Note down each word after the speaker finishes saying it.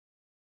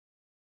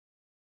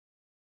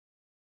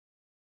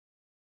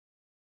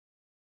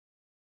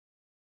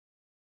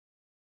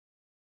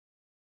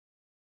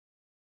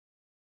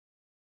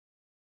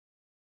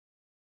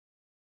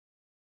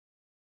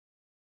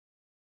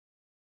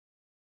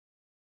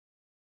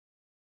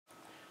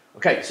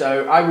Okay,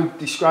 so I would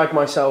describe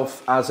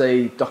myself as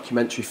a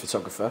documentary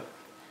photographer.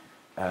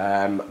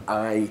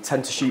 I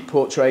tend to shoot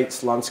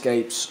portraits,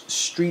 landscapes,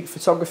 street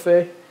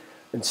photography,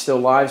 and still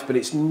lives, but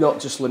it's not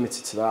just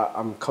limited to that.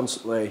 I'm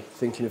constantly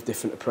thinking of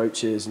different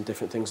approaches and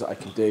different things that I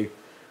can do,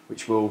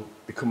 which will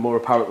become more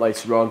apparent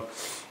later on.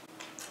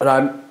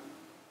 And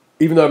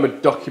even though I'm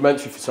a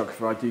documentary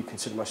photographer, I do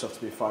consider myself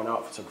to be a fine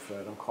art photographer,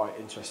 and I'm quite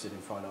interested in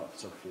fine art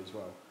photography as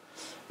well.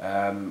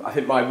 I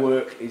think my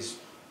work is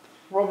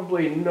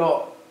probably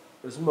not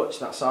as much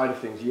that side of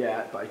things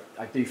yet, but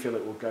I do feel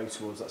it will go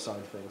towards that side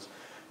of things.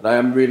 And I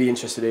am really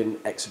interested in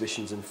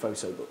exhibitions and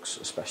photo books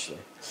especially.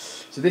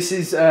 So this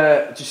is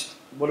just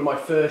one of my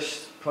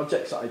first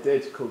projects that I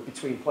did called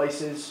Between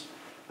Places.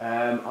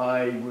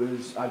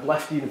 I'd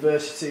left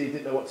university,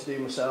 didn't know what to do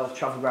myself,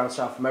 travelled around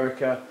South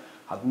America,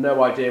 had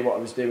no idea what I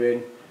was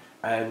doing,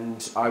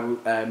 and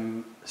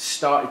I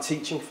started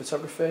teaching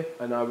photography,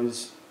 and I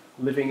was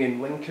living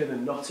in Lincoln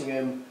and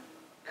Nottingham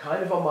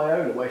kind of on my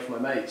own away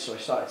from my mates, so I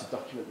started to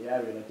document the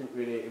area, and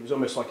it was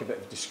almost like a bit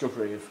of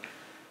discovery of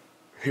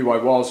who I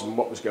was and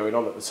what was going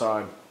on at the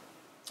time,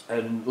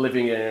 and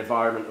living in an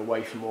environment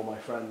away from all my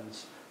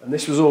friends. And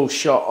this was all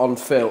shot on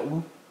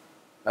film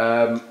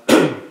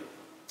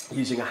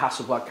using a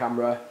Hasselblad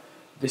camera.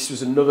 This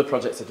was another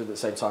project I did at the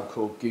same time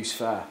called Goose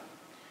Fair,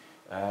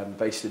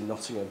 based in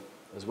Nottingham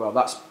as well.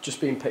 That's just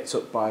been picked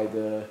up by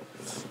the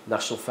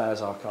National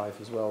Fairs Archive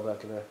as well. They're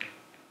going to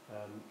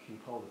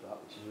keep hold of that,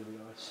 which is really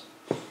nice.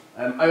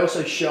 I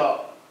also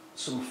shot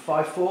some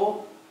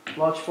 5:4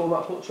 large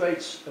format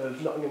portraits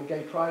of Nottingham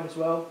Gay Pride as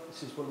well.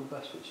 This is one of the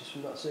best pictures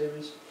from that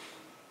series.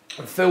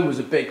 And film was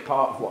a big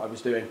part of what I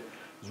was doing. I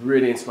was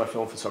really into my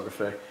film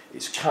photography.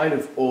 It's kind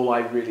of all I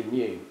really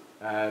knew.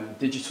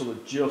 Digital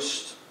had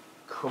just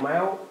come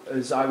out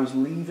as I was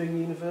leaving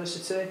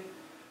university,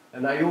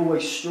 and I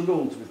always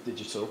struggled with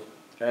digital.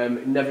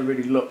 It never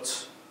really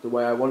looked the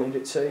way I wanted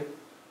it to.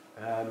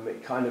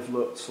 It kind of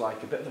looked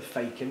like a bit of a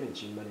fake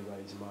image in many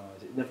ways in my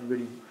eyes. It never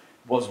really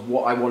was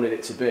what I wanted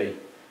it to be.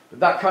 But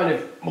that kind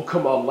of will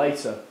come on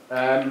later.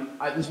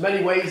 There's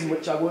many ways in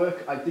which I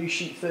work. I do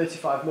shoot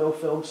 35mm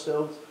film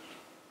stills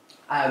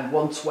and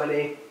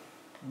 120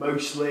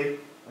 mostly.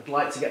 I'd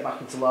like to get back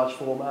into large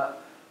format,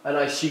 and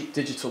I shoot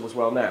digital as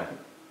well now.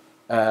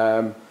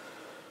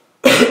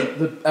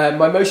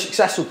 My most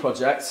successful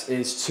project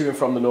is To and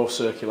From the North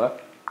Circular,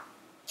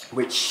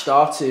 which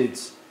started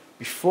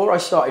before I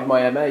started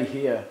my MA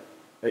here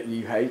at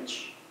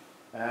UH,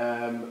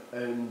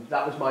 and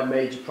that was my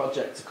major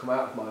project to come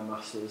out of my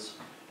Masters.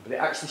 But it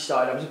actually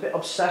started, I was a bit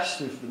obsessed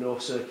with the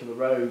North Circular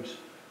Road.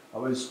 I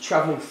was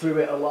travelling through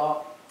it a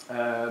lot,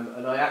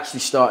 and I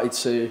actually started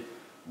to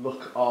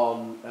look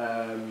on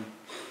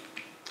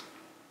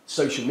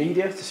social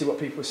media to see what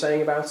people were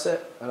saying about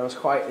it, and I was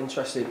quite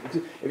interested.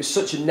 It was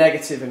such a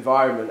negative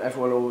environment.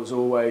 Everyone was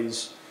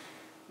always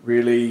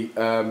really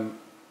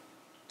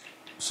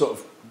sort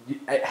of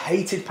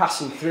hated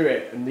passing through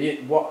it,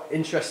 and what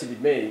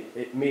interested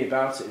me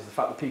about it is the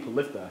fact that people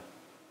lived there.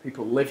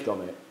 People lived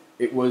on it.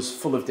 It was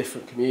full of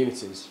different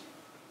communities,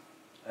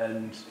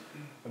 and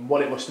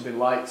what it must have been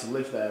like to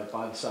live there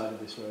by the side of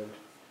this road.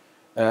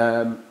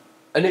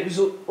 And it was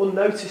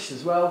unnoticed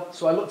as well.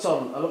 So I looked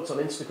on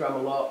Instagram a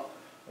lot,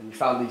 and you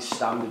found these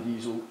standard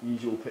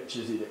usual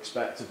pictures you'd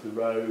expect of the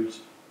road,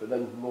 but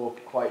then more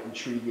quite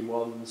intriguing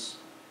ones.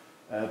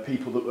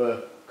 People that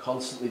were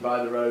constantly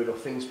by the road, or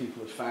things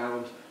people had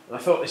found. And I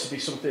thought this would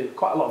be something,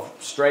 quite a lot of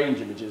strange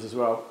images as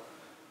well.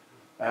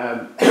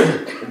 A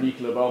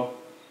nuclear bomb.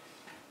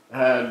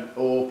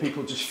 Or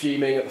people just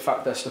fuming at the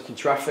fact they're stuck in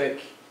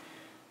traffic,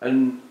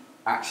 and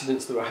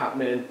accidents that were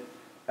happening.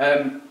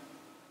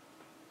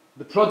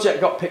 The project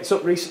got picked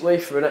up recently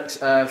for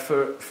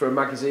a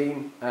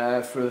magazine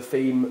for a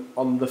theme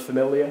on the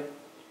familiar.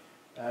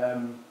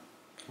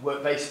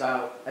 Work based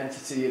about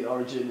entity and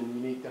origin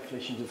and unique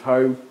definitions of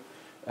home.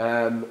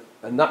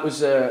 And that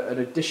was an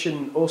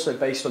edition also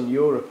based on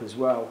Europe as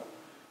well.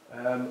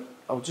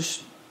 I'll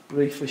just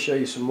briefly show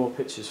you some more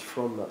pictures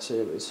from that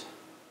series.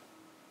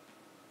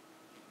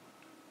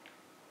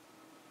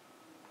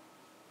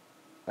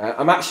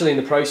 I'm actually in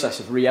the process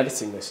of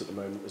re-editing this at the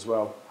moment as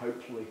well,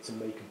 hopefully to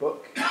make a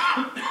book.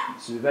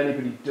 So if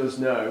anybody does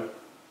know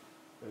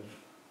of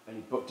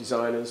any book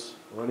designers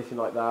or anything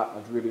like that,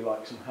 I'd really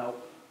like some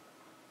help.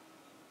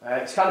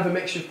 It's kind of a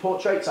mixture of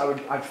portraits.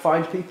 I'd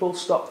find people,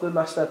 stop them,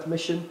 ask their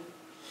permission.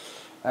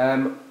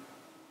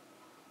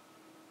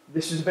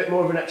 This was a bit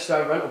more of an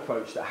experimental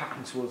approach that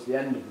happened towards the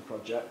end of the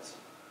project,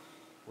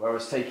 where I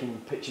was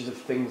taking pictures of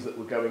things that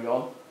were going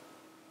on.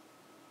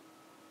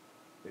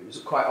 It was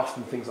quite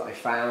often things that I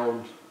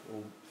found,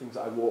 or things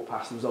that I walked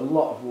past. There was a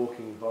lot of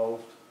walking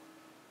involved.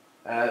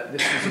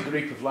 This was a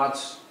group of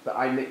lads that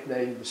I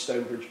nicknamed the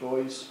Stonebridge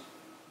Boys,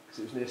 because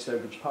it was near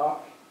Stonebridge Park,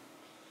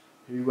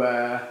 who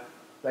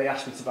they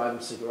asked me to buy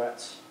them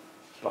cigarettes,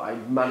 but I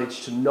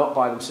managed to not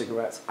buy them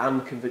cigarettes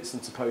and convince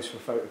them to pose for a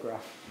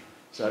photograph.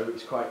 So it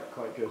was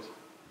quite good.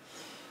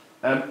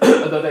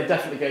 Although they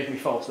definitely gave me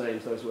false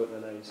names, those weren't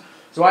their names.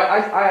 So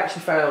I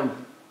actually found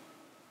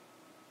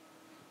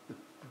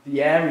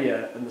the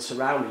area and the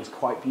surrounding is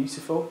quite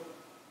beautiful.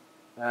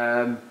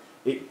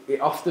 It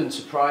often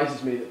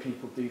surprises me that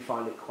people do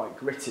find it quite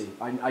gritty.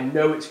 I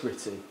know it's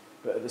gritty,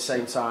 but at the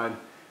same time,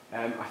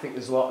 I think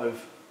there's a lot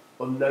of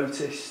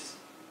unnoticed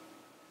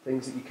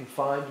things that you can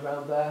find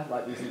around there,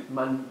 like these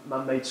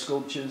man-made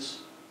sculptures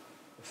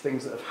of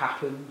things that have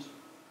happened.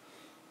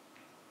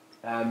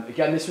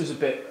 Again, this was a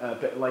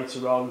bit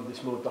later on,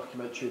 this more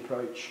documentary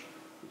approach,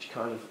 which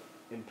kind of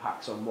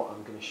impacts on what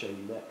I'm going to show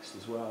you next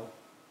as well.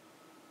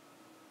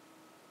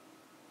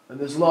 And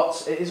there's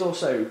lots, it is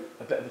also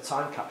a bit of a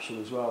time capsule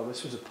as well.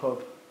 This was a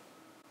pub,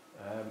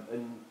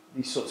 and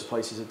these sorts of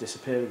places are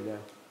disappearing now.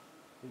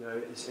 You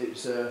know,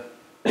 it's a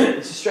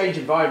strange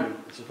environment,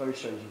 it's a very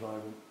strange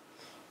environment.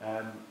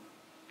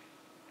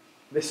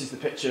 This is the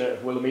picture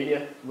of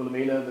Wilhelmina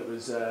that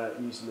was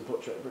used in the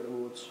Portrait of Britain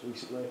Awards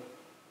recently.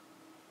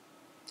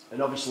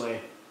 And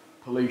obviously,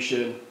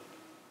 pollution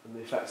and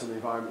the effects on the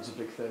environment is a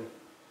big thing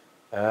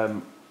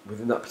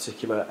within that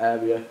particular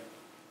area.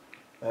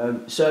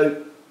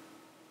 So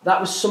that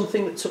was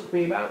something that took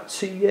me about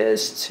 2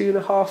 years,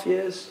 2.5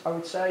 years, I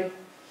would say.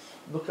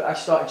 I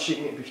started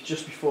shooting it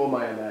just before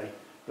my MA,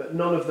 but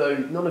none of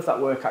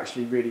that work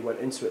actually really went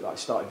into it that I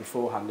started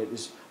beforehand.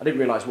 I didn't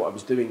realise what I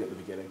was doing at the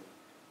beginning.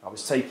 I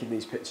was taking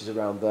these pictures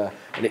around there,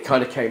 and it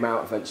kind of came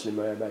out eventually in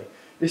my MA.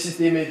 This is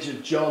the image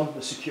of John,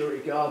 the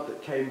security guard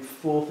that came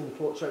fourth in the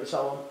portrait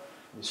salon.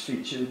 It was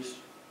featured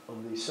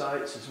on these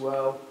sites as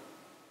well.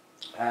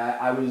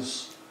 I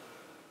was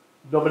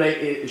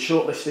nominated,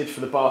 shortlisted for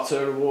the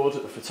Barter Award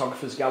at the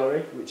Photographers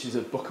Gallery, which is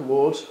a book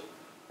award,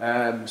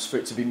 for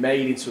it to be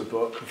made into a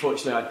book.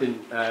 Unfortunately, I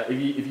didn't.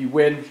 If you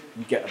win,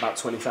 you get about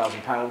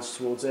 £20,000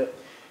 towards it.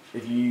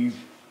 If you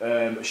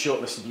are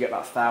shortlisted, you get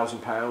about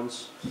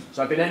 £1,000.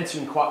 So I've been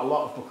entering quite a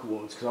lot of book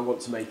awards because I want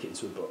to make it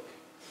into a book.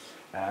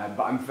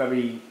 But I'm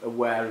very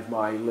aware of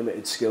my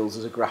limited skills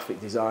as a graphic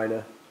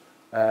designer.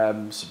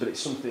 But it's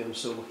something I'm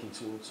still looking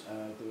towards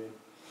doing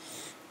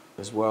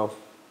as well.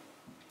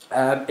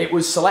 It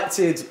was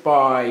selected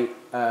by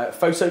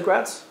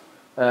Photograds,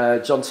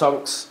 John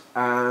Tonks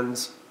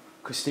and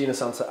Christina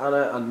Santa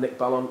Anna, and Nick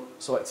Ballon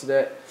selected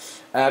it.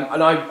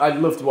 And I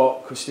loved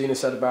what Christina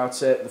said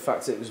about it, the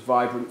fact that it was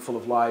vibrant, full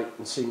of light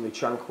and seemingly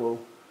tranquil,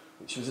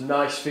 which was a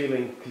nice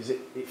feeling because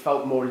it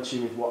felt more in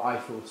tune with what I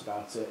thought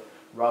about it,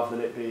 rather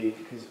than it being,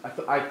 because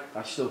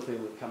I still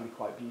feel it can be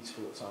quite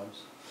beautiful at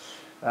times.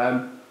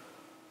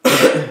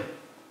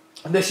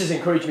 And this has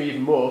encouraged me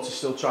even more to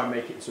still try and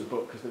make it into a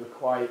book, because they were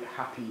quite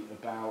happy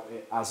about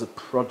it as a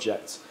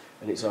project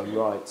in its own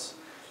right.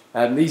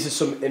 These are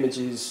some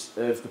images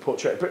of the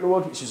Portrait of Britain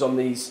Award, which is on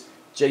these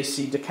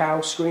JC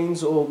Decau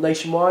screens all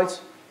nationwide.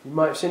 You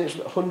might have seen it,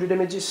 100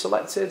 images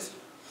selected.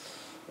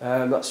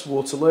 That's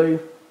Waterloo,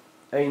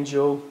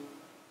 Angel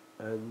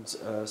and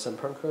St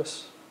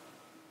Pancras.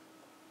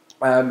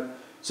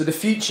 So the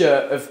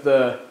future of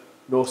the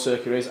North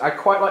Circular is I'd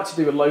quite like to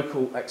do a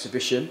local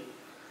exhibition.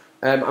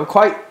 I'm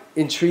quite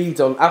intrigued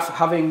on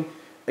having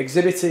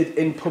exhibited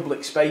in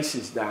public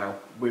spaces now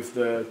with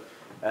the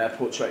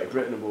Portrait of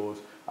Britain Award.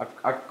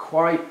 I'd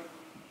quite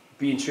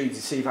be intrigued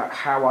to see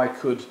how I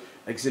could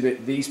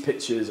exhibit these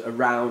pictures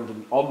around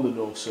and on the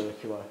North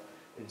Circular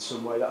in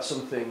some way. That's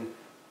something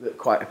that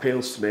quite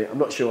appeals to me. I'm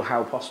not sure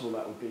how possible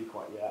that would be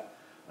quite yet.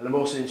 And I'm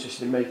also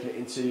interested in making it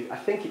into,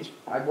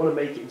 I want to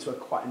make it into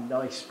quite a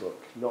nice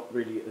book, not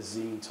really a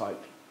zine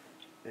type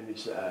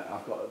image that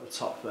I've got at the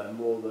top there,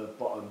 more the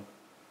bottom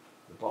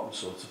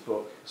sort of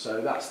book.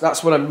 So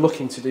that's what I'm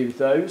looking to do with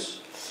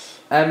those.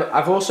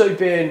 I've also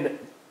been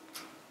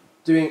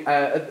doing,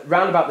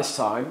 around about this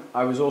time,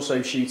 I was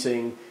also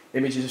shooting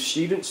images of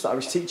students that I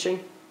was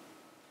teaching,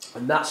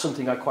 and that's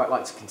something I'd quite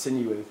like to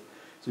continue with.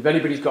 So if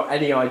anybody's got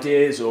any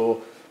ideas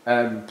or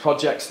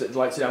projects that they'd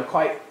like to do, I'm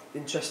quite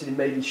interested in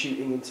maybe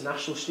shooting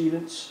international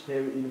students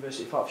here at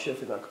University of Hertfordshire. I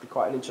think that could be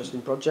quite an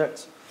interesting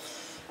project.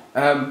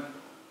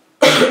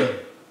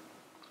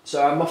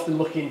 So I'm often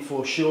looking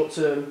for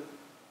short-term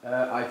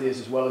ideas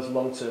as well as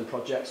long-term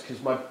projects,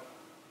 because my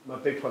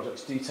big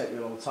projects do take me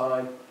a long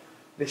time.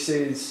 This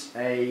is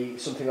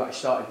something that I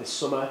started this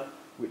summer,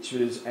 which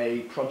was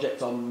a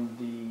project on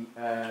the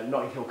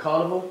Notting Hill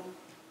Carnival.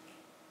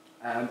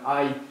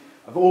 I've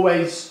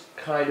always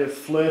kind of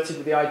flirted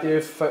with the idea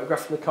of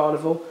photographing the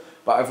carnival,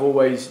 but I've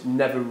always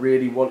never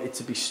really wanted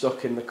to be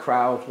stuck in the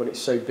crowd when it's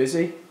so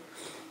busy,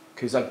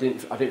 because I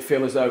didn't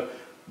feel as though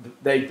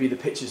they'd be the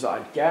pictures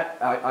that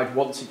I'd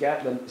want to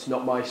get, then it's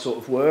not my sort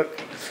of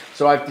work.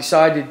 So I've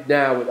decided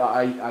now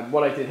that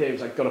what I did here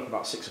is I got up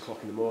about 6 o'clock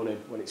in the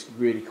morning when it's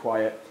really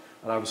quiet,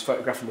 and I was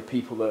photographing the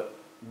people that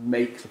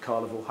make the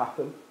carnival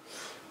happen.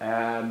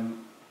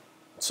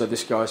 So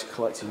this guy's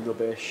collecting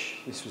rubbish.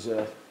 This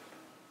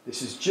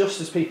is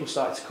just as people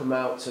started to come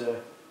out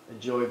to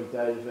enjoy the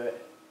day of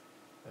it.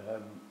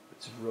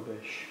 Bits of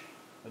rubbish.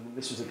 And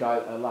this was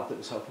a lad that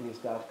was helping his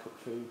dad cook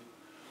food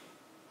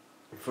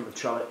in front of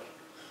Tronic.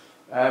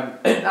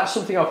 That's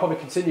something I'll probably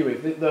continue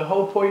with. The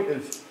whole point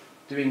of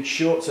doing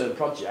short-term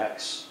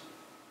projects,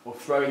 or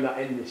throwing that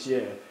in this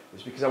year,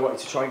 was because I wanted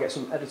to try and get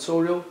some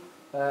editorial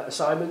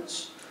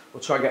assignments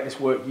We'll try and get this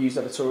work used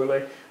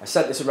editorially. I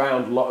sent this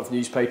around a lot of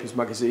newspapers,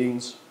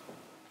 magazines.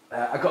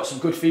 I got some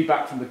good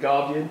feedback from The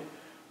Guardian,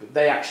 but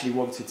they actually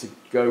wanted to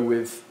go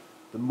with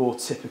the more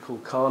typical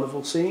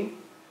carnival scene.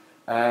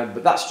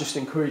 But that's just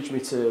encouraged me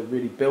to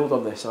really build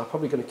on this, and I'm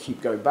probably going to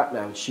keep going back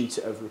now and shoot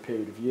it over a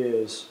period of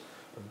years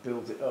and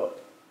build it up.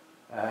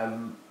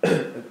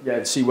 Yeah,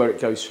 and see where it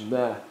goes from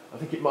there. I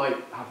think it might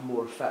have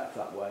more effect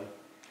that way.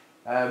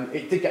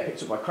 It did get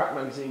picked up by Crack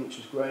magazine, which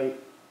was great.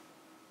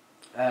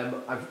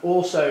 I've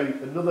also,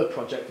 another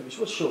project which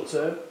was short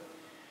term,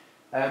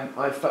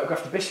 I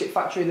photographed a biscuit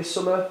factory this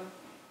summer.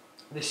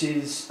 This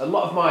is, a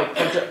lot of my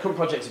current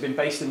projects have been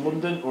based in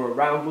London or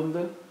around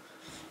London.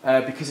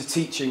 Because of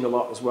teaching a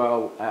lot as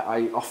well,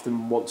 I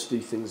often want to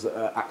do things that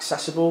are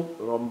accessible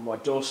or on my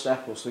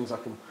doorstep, or things I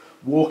can,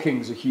 walking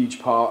is a huge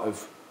part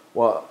of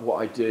what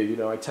I do. You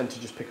know, I tend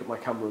to just pick up my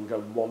camera and go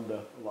and wander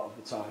a lot of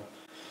the time.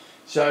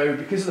 So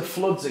because of the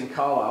floods in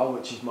Carlisle,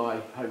 which is my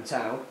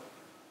hometown,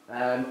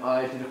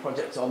 I did a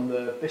project on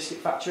the biscuit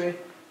factory.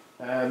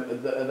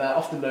 They're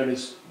often known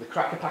as the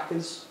cracker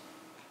packers.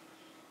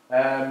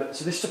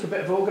 So this took a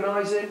bit of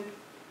organising,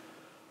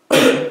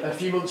 a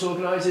few months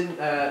organising.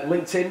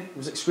 LinkedIn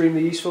was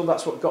extremely useful.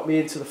 That's what got me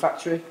into the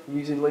factory,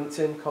 using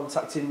LinkedIn,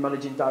 contacting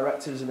managing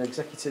directors and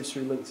executives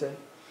through LinkedIn.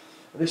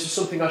 And this was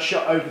something I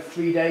shot over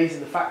 3 days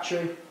in the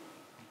factory,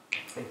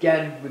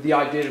 again with the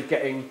idea of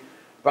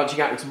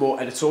branching out into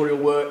more editorial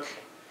work.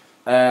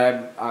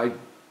 I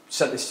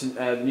sent this to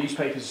the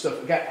newspapers and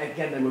stuff.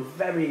 Again,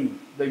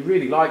 they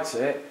really liked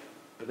it,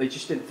 but they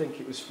just didn't think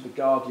it was for The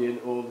Guardian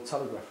or The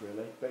Telegraph,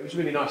 really. But it was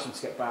really nice of them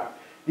to get back.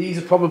 These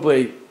are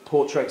probably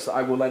portraits that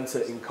I will enter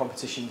in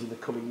competitions in the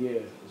coming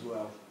year as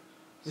well.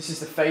 This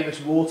is the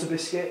famous water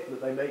biscuit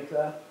that they make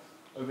there.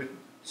 Over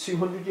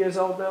 200 years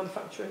old now, the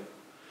factory.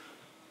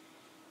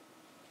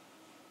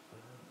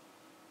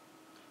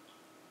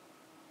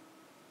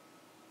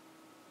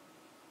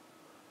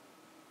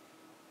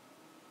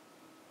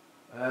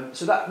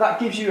 So that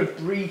gives you a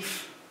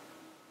brief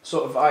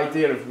sort of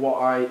idea of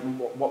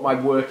what my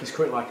work is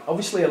currently like.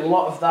 Obviously, a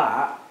lot of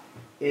that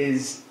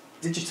is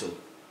digital.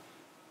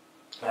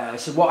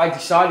 So what I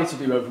decided to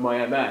do over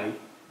my MA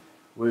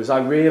was I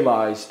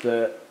realised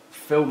that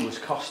film was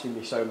costing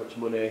me so much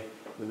money.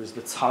 There was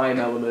the time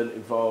element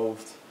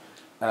involved,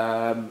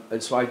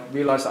 and so I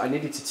realised that I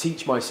needed to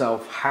teach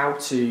myself how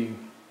to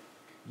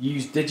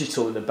use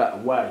digital in a better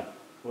way,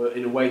 or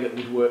in a way that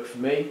would work for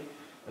me.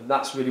 And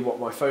that's really what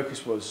my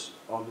focus was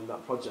on in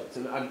that project.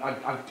 And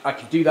I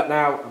can do that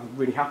now. I'm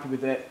really happy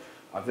with it.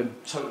 I've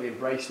totally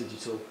embraced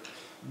digital.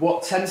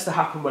 What tends to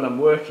happen when I'm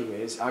working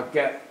is I'll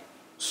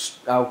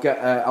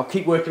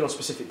keep working on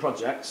specific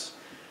projects,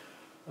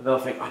 and then I'll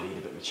think I need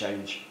a bit of a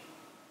change.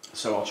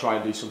 So I'll try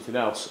and do something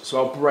else. So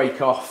I'll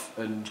break off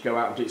and go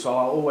out and do it. So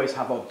I'll always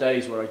have odd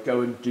days where I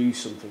go and do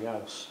something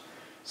else.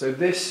 So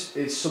this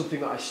is something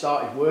that I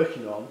started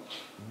working on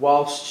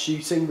whilst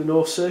shooting the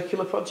North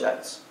Circular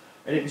project.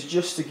 And it was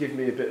just to give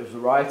me a bit of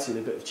variety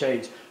and a bit of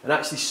change. And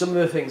actually some of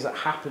the things that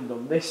happened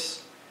on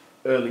this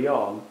early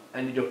on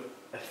ended up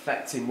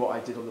affecting what I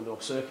did on the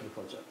North Circular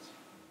project.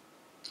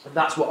 And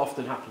that's what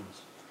often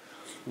happens.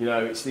 You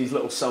know, it's these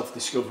little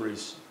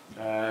self-discoveries.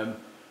 And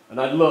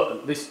I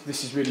love, this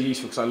is really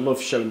useful because I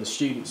love showing the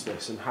students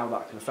this and how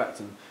that can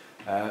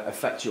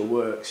affect your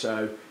work.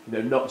 So, you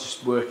know, not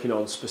just working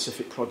on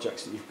specific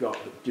projects that you've got,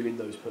 but doing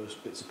those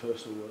bits of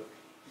personal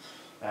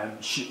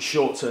work.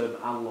 Short term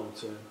and long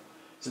term.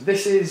 So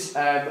this is,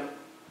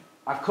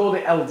 I've called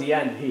it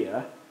LDN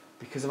here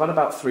because I've had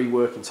about 3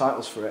 working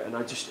titles for it, and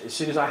as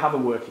soon as I have a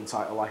working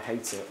title, I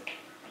hate it,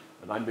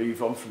 and I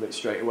move on from it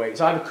straight away.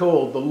 It's either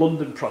called the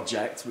London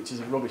Project, which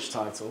is a rubbish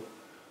title.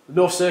 The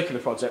North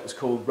Circular Project was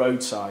called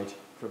Roadside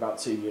for about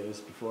 2 years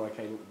before I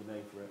came up with the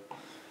name for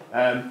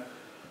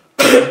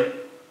it.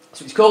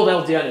 So it's called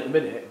LDN at the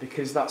minute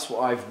because that's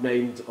what I've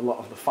named a lot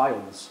of the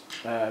files,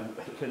 and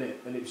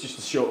it was just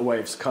a shorter way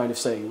of kind of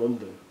saying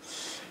London.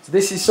 So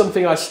this is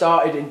something I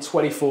started in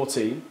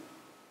 2014,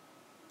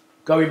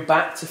 going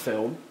back to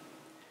film.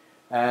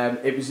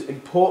 It was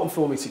important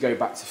for me to go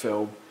back to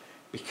film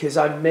because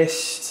I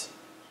missed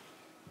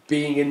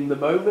being in the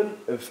moment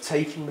of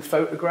taking the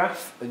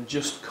photograph and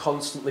just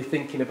constantly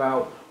thinking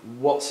about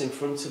what's in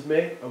front of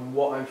me and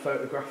what I'm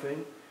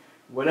photographing.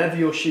 Whenever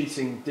you're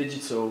shooting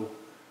digital,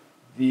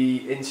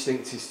 the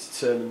instinct is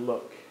to turn and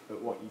look at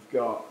what you've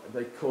got.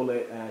 They call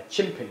it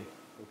chimping,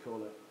 they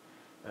call it.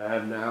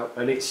 Now,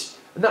 and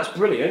that's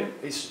brilliant.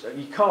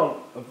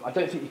 I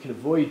don't think you can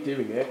avoid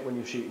doing it when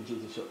you're shooting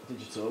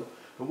digital.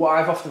 But what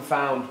I've often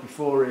found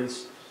before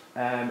is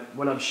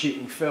when I'm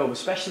shooting film,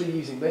 especially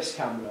using this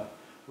camera,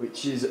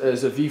 which is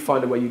as a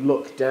viewfinder where you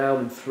look down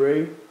and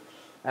through,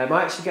 I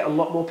actually get a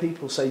lot more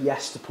people say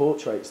yes to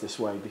portraits this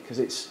way because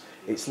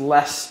it's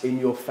less in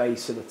your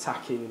face and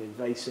attacking and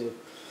invasive,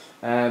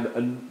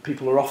 and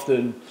people are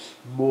often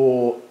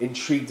more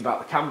intrigued about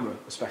the camera,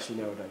 especially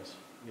nowadays.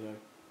 You know.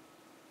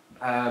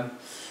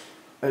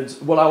 And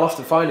what I'll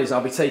often find is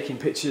I'll be taking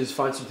pictures,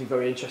 find something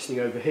very interesting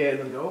over here, and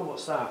then go, oh,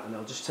 what's that? And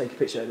I'll just take a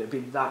picture, and it'll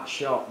be that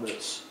shot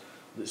that's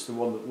the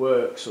one that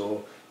works.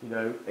 Or You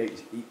know,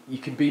 you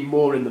can be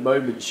more in the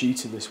moment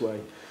shooting this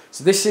way.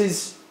 So this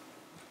is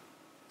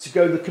to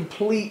go the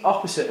complete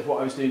opposite of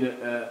what I was doing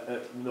at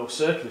the North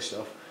Circular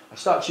stuff. I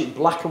started shooting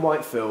black and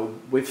white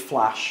film with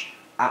flash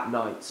at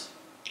night,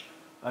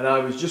 and I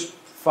was just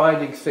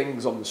finding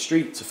things on the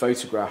street to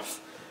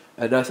photograph.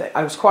 And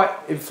I was quite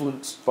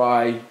influenced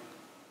by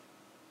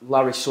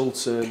Larry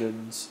Sultan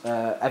and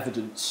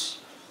Evidence.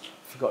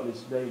 I've forgotten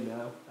his name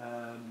now.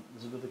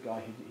 There's another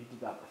guy who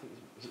did that. I think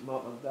is it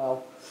Mark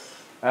Mandel.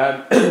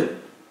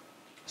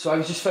 So I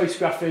was just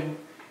photographing.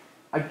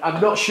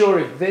 I'm not sure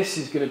if this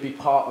is going to be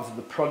part of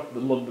the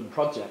London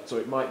project, or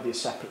it might be a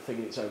separate thing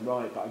in its own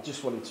right. But I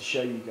just wanted to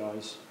show you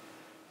guys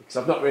because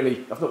I've not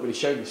really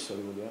shown this to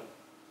anyone yet.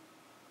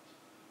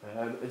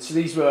 And so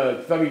these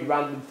were very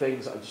random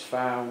things that I just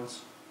found.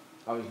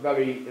 I was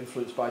very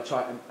influenced by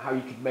trying how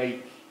you could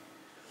make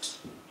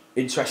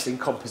interesting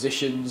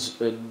compositions,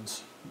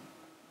 and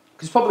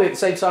because probably at the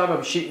same time I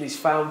was shooting these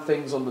found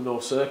things on the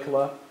North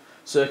Circular,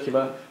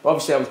 but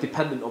obviously I was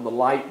dependent on the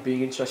light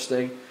being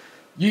interesting.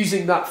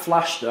 Using that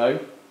flash though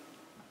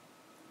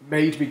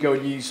made me go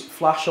and use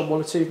flash on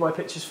one or two of my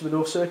pictures for the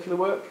North Circular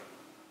work,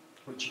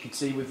 which you can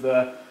see with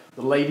the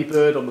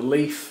ladybird on the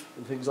leaf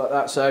and things like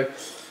that. So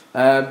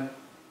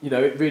you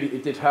know,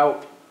 it did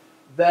help.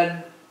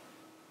 Then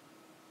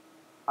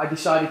I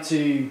decided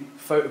to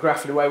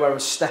photograph in a way where I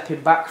was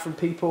stepping back from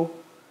people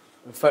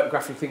and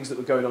photographing things that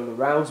were going on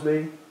around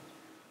me.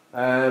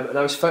 And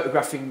I was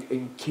photographing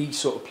in key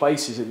sort of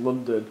places in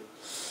London.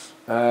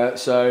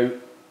 So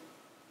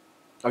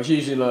I was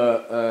using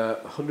a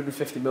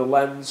 150mm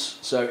lens,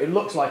 so it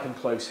looks like I'm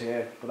close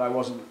here, but I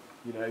wasn't,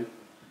 you know,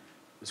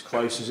 as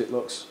close as it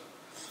looks.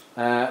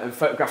 And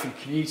photographing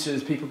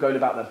commuters, people going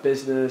about their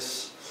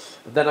business.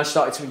 And then I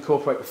started to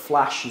incorporate the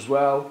flash as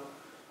well.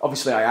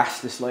 Obviously I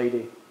asked this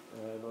lady,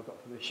 I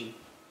got permission.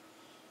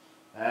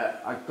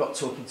 I got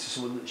talking to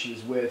someone that she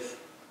was with,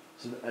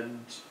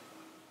 and it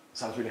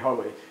sounds really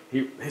horrible.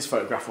 His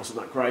photograph wasn't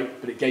that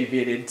great, but it gave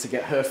me an in to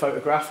get her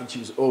photograph, and she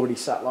was already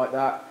sat like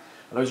that.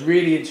 And I was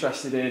really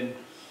interested in,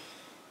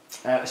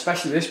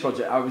 especially this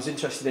project, I was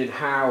interested in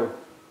how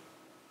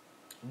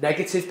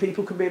negative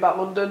people can be about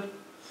London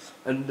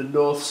and the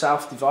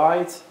north-south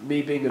divide.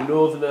 Me being a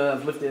northerner,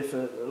 I've lived there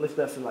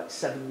for like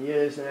 7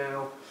 years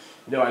now.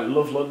 You know, I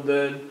love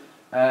London.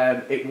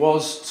 It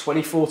was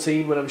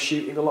 2014 when I was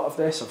shooting a lot of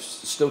this. I'm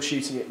still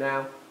shooting it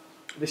now.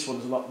 This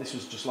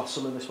was just last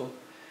summer, this one.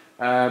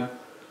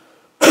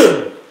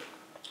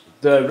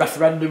 The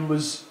referendum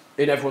was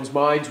in everyone's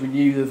minds. We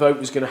knew the vote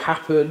was going to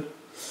happen.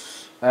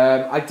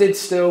 I did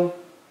still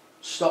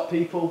stop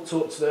people,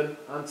 talk to them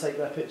and take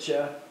their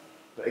picture.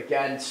 But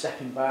again,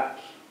 stepping back,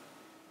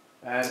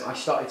 I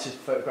started to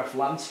photograph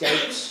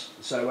landscapes.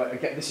 So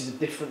again, this is a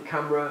different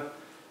camera.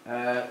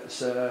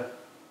 It's a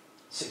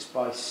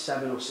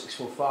 6x7 or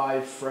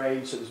 645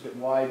 frame, so it was a bit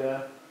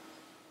wider.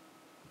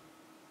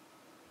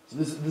 So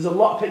there's a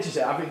lot of pictures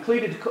here. I've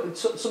included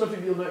some of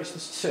them. You'll notice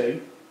there's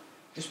two,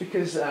 just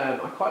because I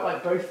quite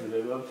like both of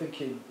them. I'm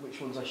thinking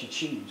which ones I should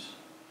choose.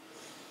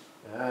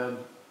 Again,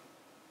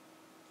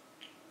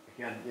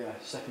 yeah,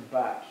 stepping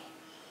back.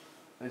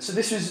 And so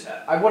this was.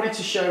 I wanted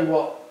to show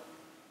what.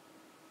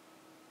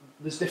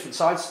 There's different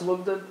sides to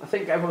London. I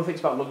think everyone thinks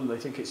about London, they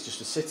think it's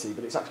just a city,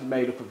 but it's actually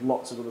made up of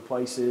lots of other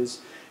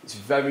places. It's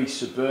very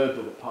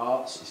suburban at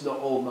parts. It's not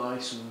all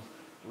nice and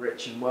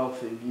rich and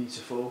wealthy and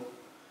beautiful.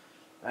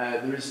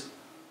 There is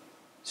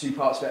two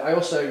parts of it. I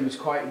also was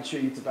quite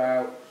intrigued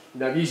about, you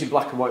know, I'm using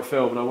black and white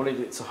film, and I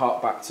wanted it to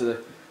hark back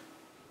to,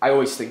 I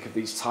always think of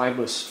these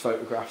timeless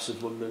photographs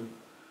of London,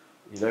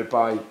 you know,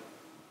 by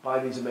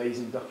these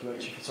amazing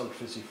documentary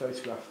photographers who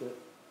photographed it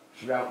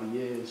throughout the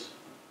years.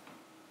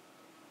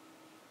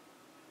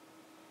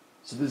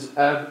 So there's,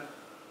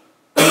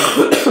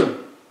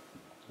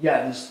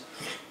 yeah,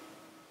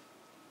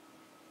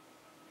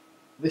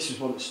 this is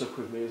one that stuck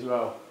with me as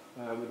well,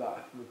 with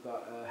that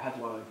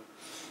headline.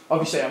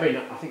 Obviously, I mean,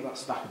 I think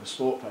that's the back of a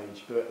sport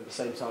page, but at the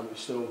same time, it was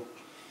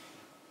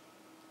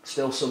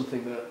still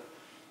something that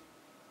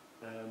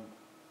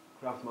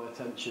grabbed my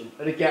attention.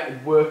 And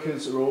again,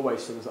 workers are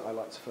always things that I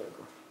like to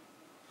photograph.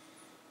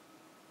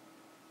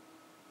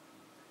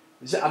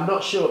 I'm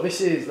not sure,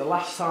 this is the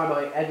last time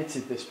I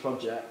edited this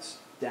project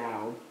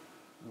down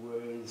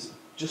was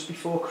just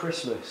before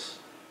Christmas,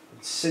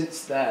 and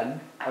since then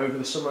over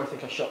the summer I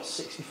think I shot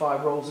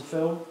 65 rolls of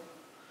film,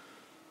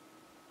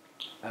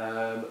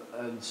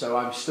 and so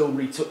I'm still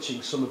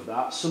retouching some of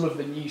that. Some of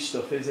the new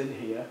stuff is in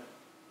here.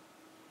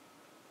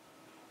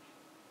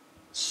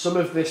 Some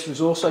of this was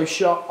also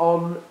shot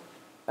on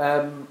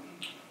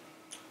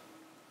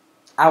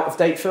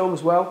out-of-date film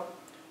as well,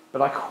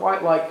 but I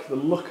quite like the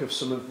look of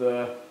some of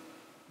the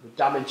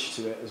damage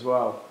to it as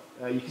well.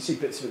 You can see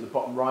bits of it in the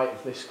bottom right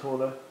of this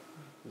corner.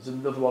 There's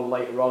another one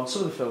later on.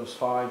 Some of the film's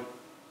fine.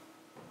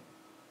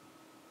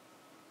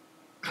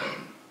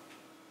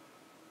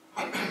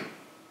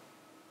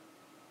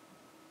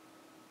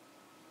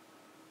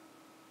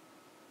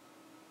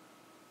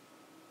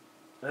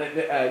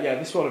 Yeah,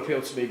 this one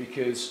appealed to me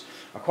because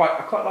I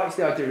quite liked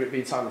the idea of it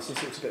being timeless.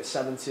 This looks a bit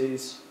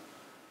 70s.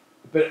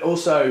 But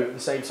also at the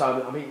same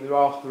time, I mean, there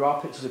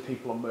are pictures of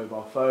people on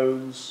mobile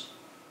phones.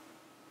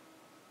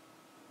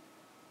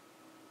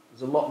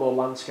 There's a lot more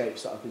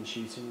landscapes that I've been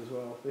shooting as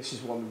well. This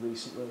is one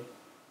recently.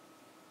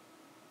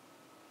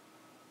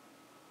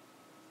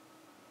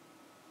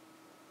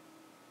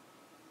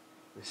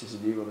 This is a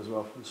new one as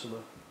well from the summer.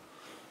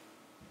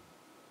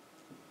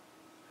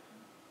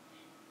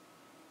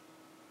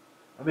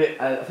 I mean,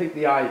 I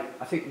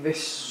think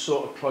this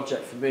sort of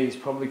project for me is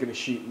probably going to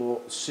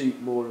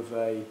suit more of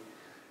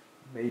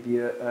maybe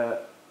a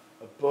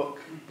book,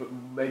 but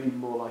maybe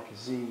more like a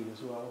zine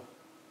as well.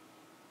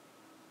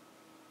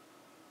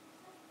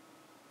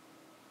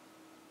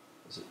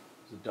 There's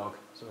a dog.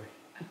 Sorry.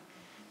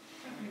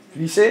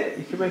 Can you see it?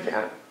 You can make it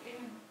out.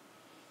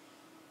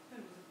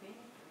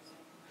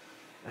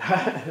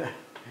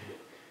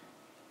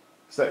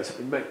 So it's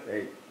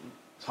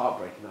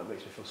heartbreaking. That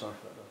makes me feel sorry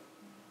for that dog.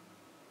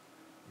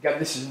 Again,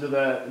 this is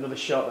another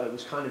shot that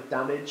was kind of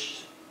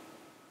damaged,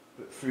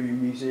 but through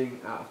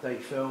using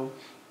out-of-date film.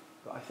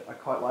 But I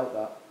quite like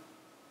that.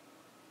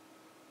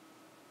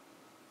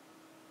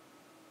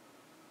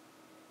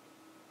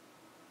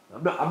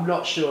 I'm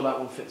not sure that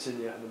one fits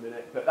in yet in a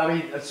minute. But I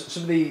mean,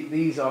 some of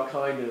these are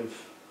kind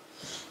of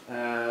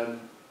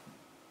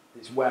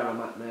it's where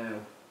I'm at now.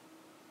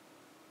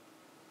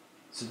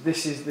 So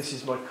this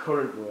is my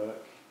current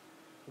work.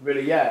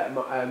 Really, yeah.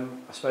 I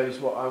suppose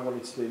what I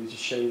wanted to do is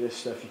just show you this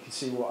stuff. You can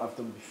see what I've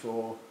done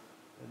before,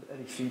 and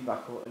any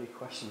feedback or any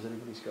questions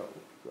anybody's got would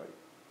be great.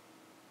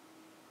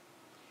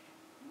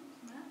 Thanks,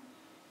 Matt.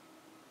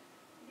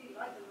 I really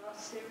like the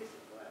last series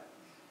of work.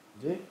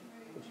 Do you?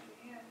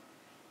 Yeah.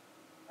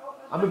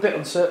 I'm a bit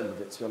uncertain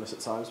with it, to be honest,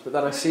 at times, but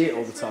then I see it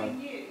all the time.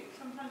 New.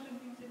 Sometimes when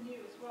things are new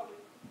as well, we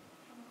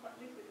haven't quite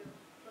lived with them.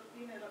 But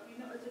like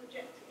you're not as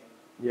objective.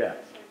 Yeah.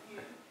 So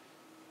new.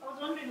 I was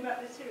wondering about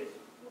this series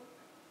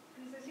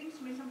because there seems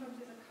to me sometimes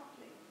there's a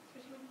coupling,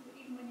 especially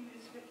even when you were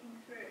just looking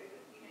through.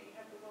 You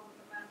had the one with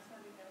the man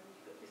standing there, and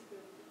you've got this the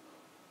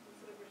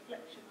sort of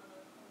reflection on the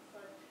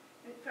side.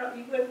 It felt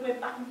you went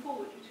back and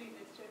forward between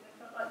those two, and it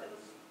felt like there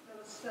was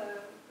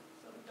sort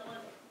of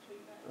dialogue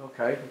between them.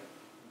 Okay.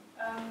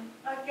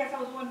 I guess I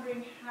was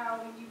wondering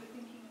how you were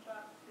thinking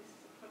about this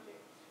as a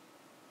project.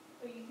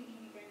 Are you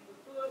thinking again of a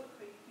book?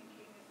 Are you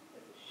thinking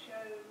as a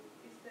show?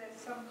 Is there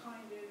some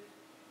kind of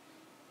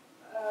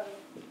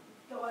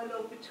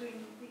dialogue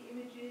between the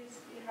images,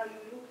 how you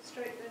would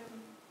orchestrate them?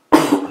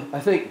 I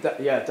think that,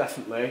 yeah,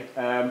 definitely.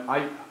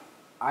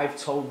 I've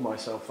told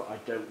myself that I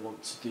don't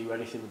want to do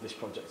anything with this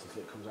project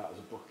until it comes out as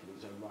a book in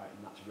its own right,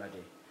 and that's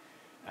ready.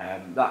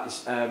 That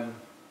is.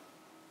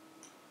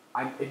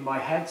 In my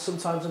head,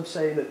 sometimes I'm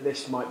saying that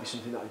this might be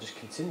something that I just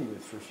continue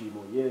with for a few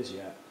more years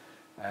yet.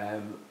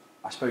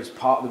 I suppose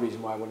part of the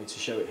reason why I wanted to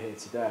show it here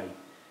today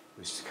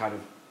was to kind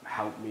of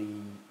help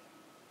me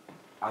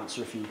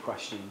answer a few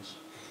questions.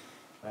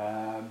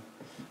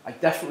 I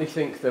definitely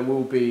think there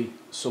will be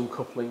some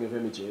coupling of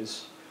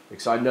images,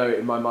 because I know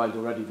in my mind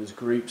already there's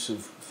groups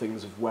of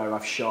things of where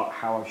I've shot,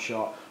 how I've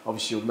shot.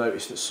 Obviously you'll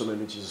notice that some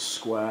images are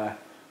square,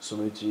 some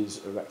images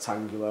are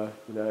rectangular,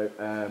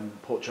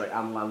 portrait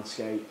and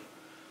landscape.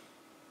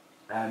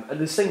 And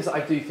there's things that I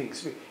do think,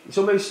 it's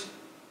almost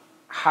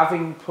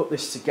having put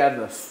this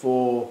together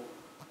for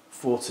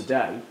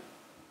today,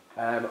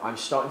 I'm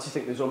starting to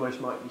think there's almost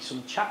might be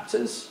some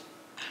chapters,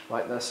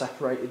 like they're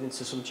separated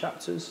into some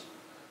chapters,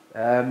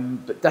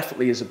 but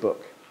definitely as a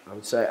book, I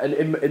would say. And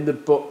in the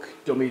book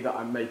dummy that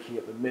I'm making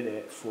at the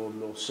minute for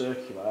North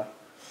Circular,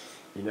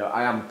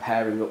 I am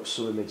pairing up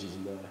some images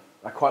in there.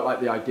 I quite like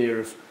the idea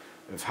of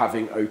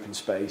having open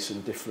space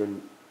and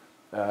different,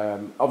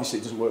 obviously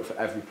it doesn't work for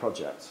every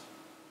project,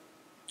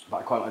 but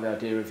I quite like the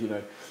idea of,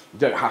 you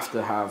don't have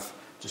to have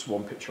just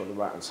one picture on the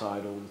right-hand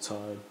side all the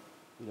time.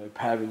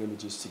 Pairing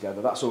images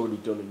together. That's already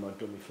done in my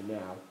dummy for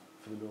now,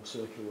 for the North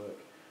Circular work.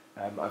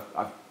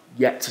 I've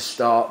yet to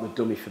start the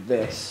dummy for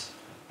this,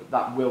 but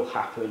that will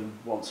happen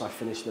once I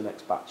finish the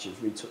next batch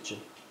of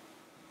retouching.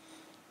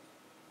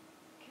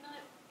 Can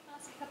I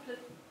ask a couple of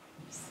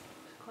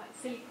quite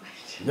silly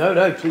questions?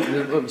 No, please,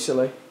 don't be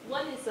silly.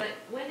 One is that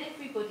when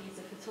everybody's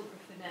a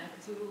photographer now,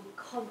 because we're all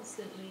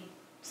constantly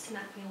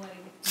snapping away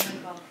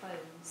with mobile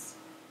phones,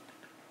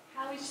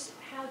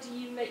 how do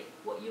you make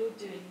what you're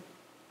doing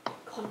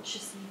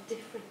consciously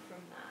different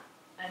from that,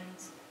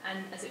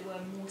 and as it were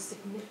more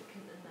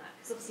significant than that?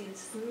 Because obviously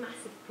there's this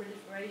massive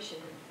proliferation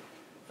of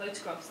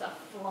photographs that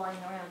are flying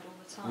around all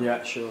the time.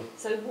 Yeah, sure.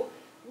 So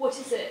what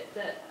is it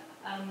that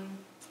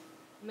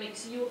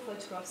makes your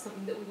photographs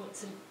something that we want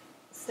to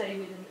stay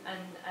with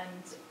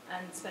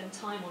and spend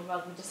time on,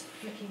 rather than just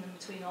flicking them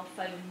between our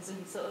phones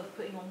and sort of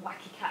putting on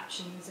wacky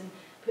captions and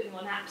putting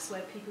on apps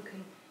where people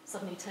can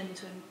suddenly turn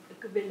into a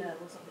gorilla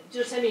or something? Do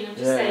you know what I mean? I'm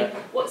just saying,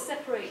 what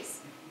separates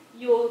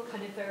your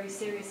kind of very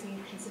serious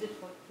and considered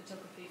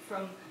photography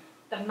from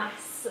the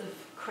mass of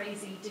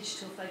crazy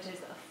digital photos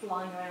that are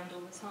flying around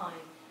all the time?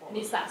 And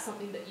is that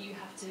something that you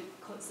have to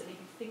constantly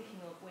be thinking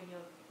of when you're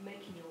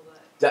making your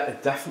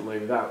work? Definitely,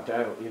 without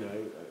doubt,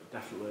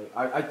 definitely.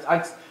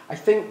 I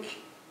think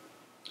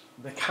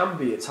there can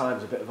be at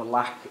times a bit of a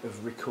lack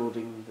of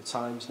recording the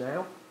times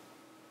now.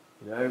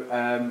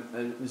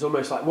 And there's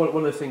almost like one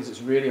of the things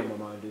that's really on my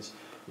mind is,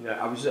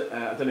 I was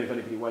I don't know if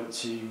anybody went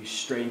to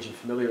Strange and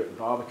Familiar at the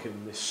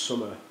Barbican this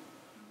summer,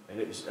 and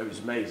it was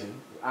amazing,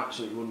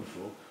 absolutely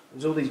wonderful.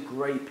 There's all these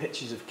great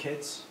pictures of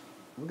kids.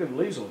 We're going to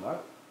lose all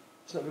that.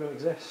 It's not going to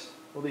exist.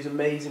 All these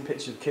amazing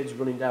pictures of kids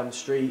running down the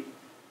street,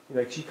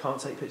 because you can't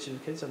take pictures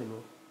of kids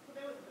anymore.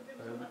 Well,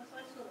 there was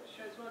I saw that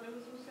show as well. There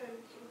was also,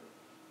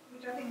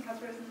 which I think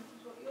has resonance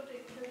with what you're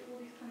doing, there's all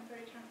these kind of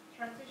very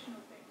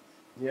transitional things.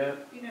 Yeah.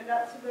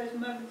 That's those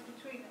moments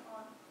between that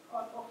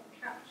aren't often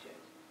captured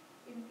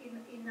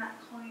in that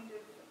kind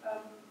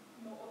of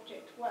more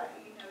object way.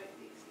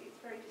 It's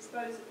very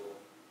disposable,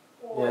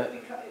 or it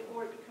becomes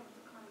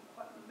a kind of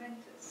quite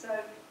momentous. So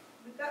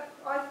with that,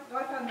 I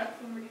found that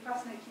film really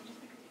fascinating,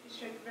 just because it just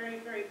showed very,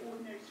 very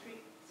ordinary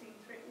street scenes,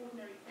 very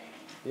ordinary things.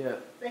 Yeah.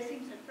 They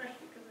seem so fresh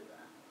because of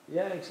that.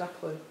 Yeah,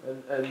 exactly.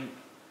 And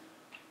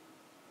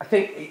I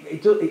think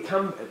it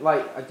can,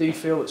 like, I do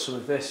feel that some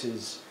of this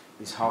is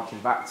harking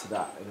back to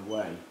that in a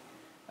way.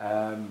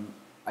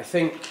 I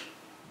think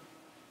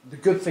the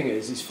good thing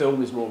is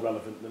film is more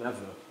relevant than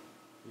ever.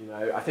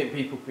 I think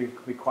people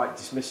could be quite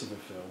dismissive of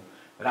film,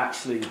 but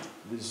actually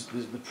there's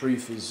the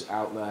proof is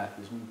out there.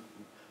 There's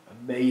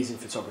amazing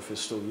photographers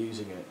still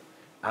using it,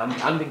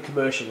 and in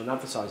commercial and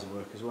advertising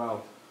work as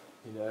well.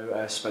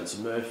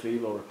 Spencer Murphy,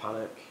 Laura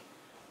Panic,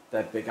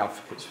 they're big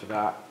advocates for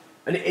that.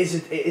 And it's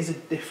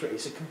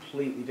a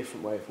completely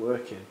different way of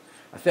working.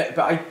 I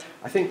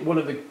think one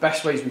of the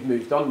best ways we've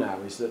moved on now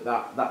is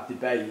that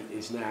debate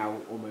is now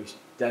almost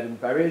dead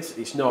and buried.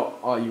 It's not,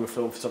 are you a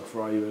film photographer,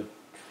 or are you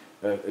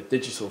a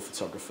digital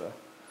photographer?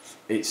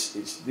 It's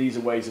these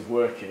are ways of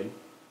working.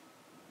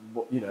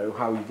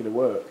 How are you going to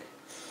work?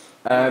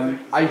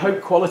 I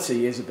hope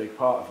quality is a big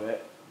part of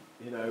it.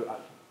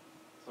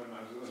 Sorry,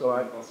 Matt, I was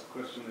going to ask a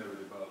question there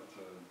really about,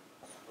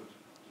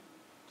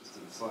 just to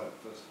decide,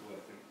 first of all,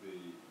 I think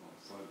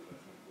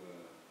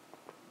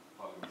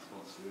part of the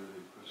response to the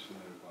earlier question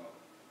there about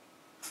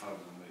how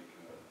to make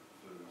a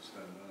photo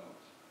stand out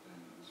in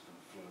this kind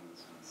of flow,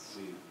 this kind of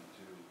sea of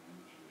material and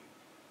imagery.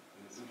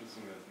 And it's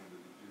interesting, I think,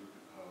 that if you look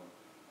at how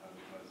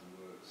advertising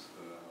works,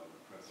 how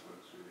the press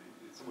works, really,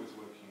 it's always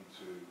working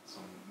to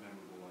some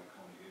memorable,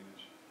 iconic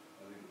image.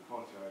 I think the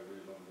quality I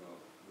really love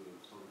about the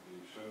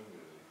photography you've shown,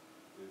 really,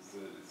 is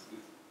that it's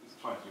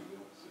trying to do the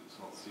opposite. It's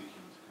not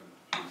seeking to kind of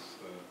produce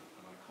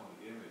an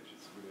iconic image.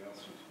 It's really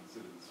asking you to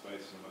consider the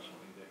space in a much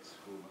more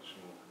indexical, much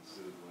more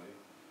considered way.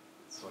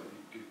 It's like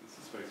it's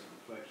a space of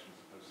reflection as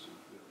opposed to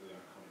the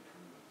iconic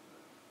kind of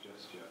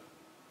gesture.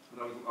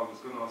 But I was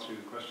going to ask you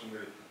the question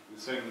really. You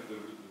were saying that the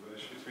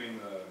relation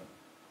between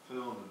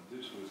film and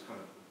digital is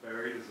kind of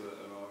buried as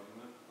an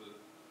argument, but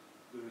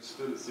there is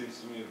still, it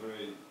seems to me, a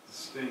very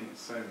distinct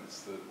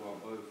sense that while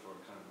both are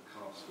kind of a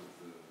cast of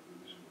the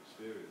visual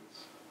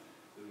experience,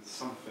 there is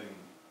something,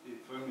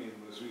 if only in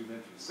the most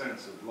rudimentary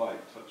sense, of light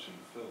touching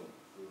film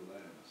through a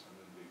lens and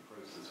then being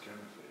processed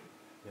chemically.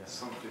 Yeah.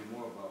 Something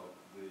more about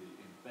the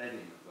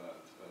embedding of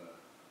that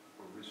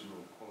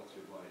original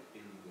quality of light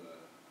in the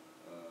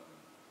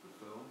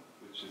film,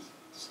 which is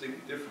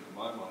distinctly different in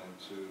my mind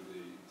to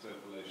the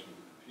interpolation of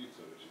the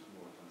computer, which is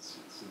more kind of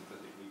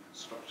synthetic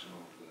reconstruction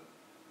of the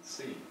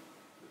scene.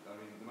 I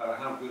mean, no matter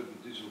how good the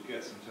digital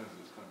gets in terms of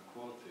its kind of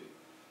quality,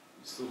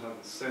 you still have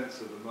a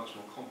sense of a much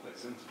more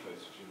complex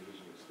interface between the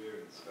visual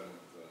experience and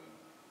the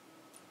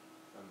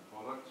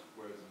product,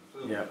 whereas in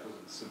film, because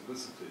of the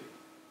simplicity,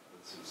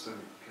 it's a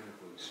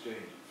semi-chemical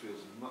exchange, it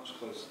feels much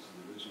closer to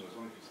the original. I was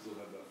wondering if you still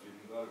have that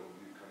feeling about it, or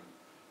do you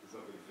is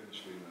that really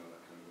finished for you now,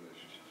 that kind of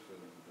relationship to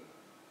film and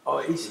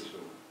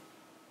digital?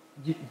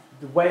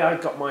 The way I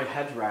got my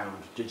head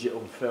round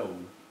digital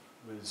film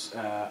was,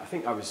 I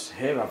think I was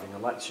here having a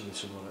lecture with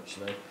someone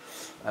actually,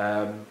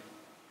 and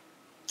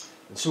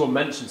someone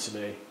mentioned to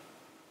me,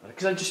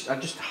 because I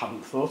just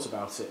hadn't thought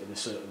about it in a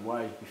certain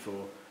way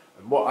before.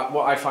 And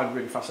what I find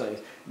really fascinating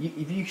is,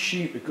 if you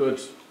shoot a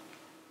good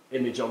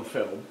image on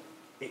film,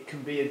 it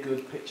can be a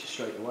good picture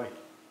straight away.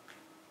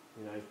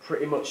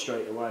 Pretty much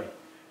straight away.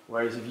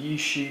 Whereas if you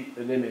shoot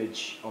an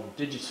image on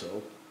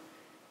digital,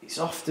 it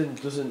often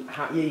doesn't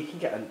have, you can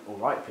get an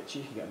alright picture,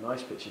 you can get a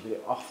nice picture, but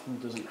it often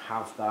doesn't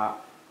have that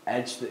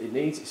edge that it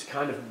needs. It's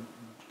kind of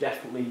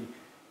definitely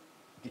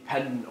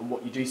dependent on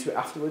what you do to it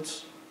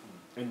afterwards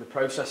in the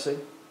processing.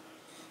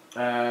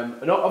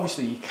 And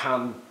obviously you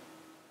can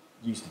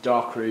use the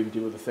darkroom,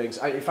 do other things.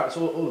 In fact,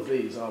 all of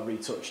these are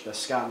retouched, they're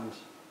scanned,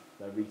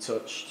 they're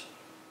retouched.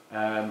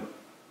 I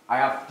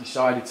have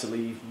decided to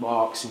leave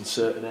marks in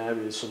certain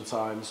areas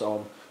sometimes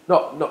on,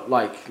 not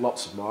like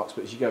lots of marks,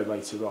 but as you go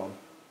later on,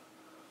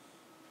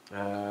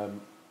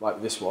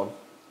 like this one,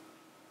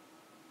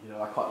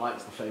 I quite liked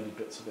the faded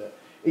bits of it.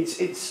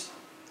 It's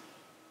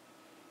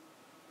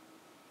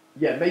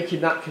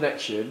making that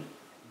connection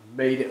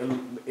made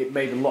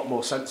a lot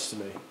more sense to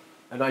me,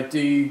 and I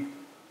do,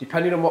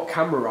 depending on what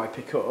camera I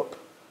pick up,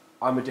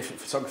 I'm a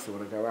different photographer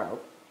when I go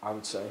out, I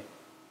would say,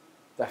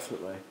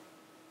 definitely,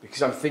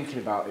 because I'm thinking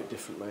about it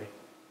differently.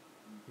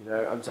 You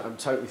know, I'm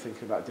totally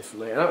thinking about it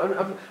differently, and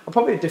I'm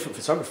probably a different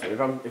photographer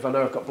if I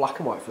know I've got black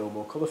and white film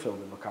or colour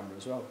film in my camera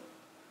as well.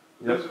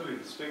 There's really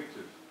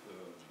distinctive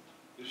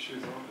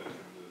issues on it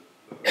in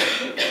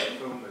the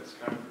film-based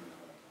camera you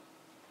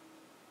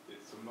have.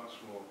 It's a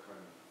much more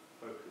kind of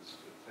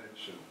focused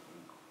attention,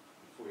 and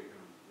before you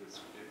can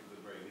risk it, at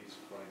the very least,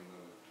 buying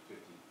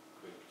 50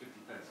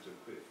 pence to a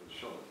quid for a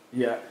shot.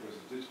 Yeah. Whereas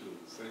a digital,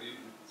 so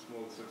it's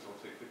more the sense I'll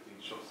take 15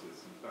 shots of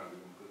this and you found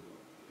one good one.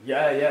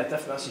 Yeah,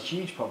 definitely. That's a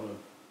huge problem.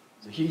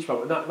 It's a huge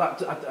problem.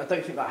 I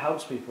don't think that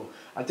helps people.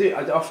 I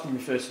often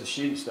refer to the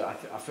students that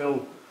I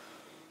feel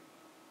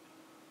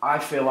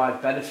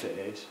I've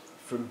benefited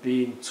from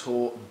being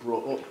taught and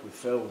brought up with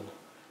film,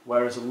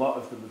 whereas a lot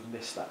of them have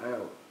missed that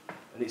out.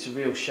 And it's a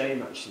real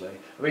shame, actually.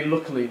 I mean,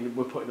 luckily,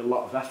 we're putting a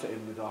lot of effort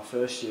in with our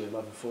first year,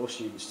 level 4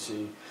 students,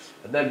 and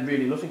they're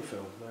really loving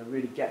film. They're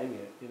really getting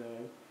it, you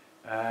know.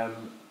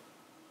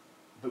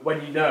 But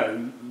when you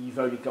know you've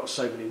only got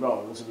so many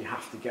roles and you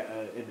have to get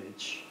an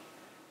image,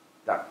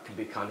 that can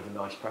be kind of a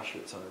nice pressure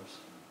at times,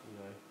 you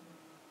know.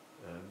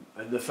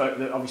 And the fact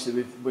that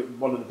obviously with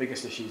one of the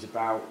biggest issues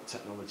about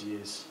technology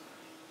is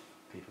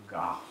people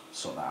go,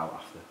 sort that out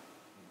after.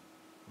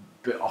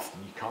 But often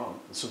you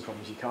can't. There's some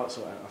problems you can't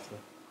sort out after.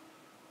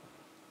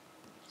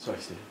 Sorry,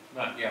 Steve.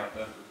 Matt,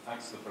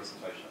 thanks for the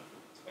presentation.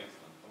 It's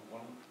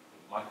excellent.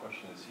 My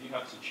question is, if you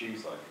had to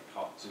choose like a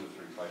couple, 2 or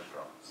 3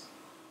 photographs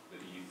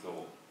that you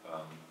thought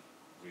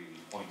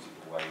really pointed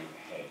the way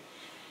ahead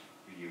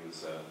for you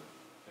as a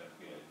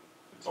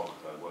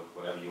photographer,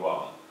 whatever you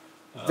are.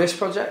 This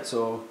project,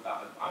 or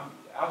out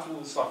of all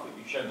the stuff that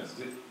you've shown us,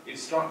 it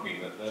struck me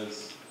that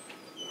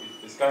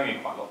it's going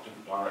in quite a lot of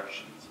different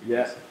directions.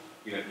 Because,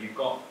 you know, you've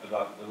got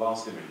the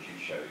last image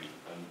you showed,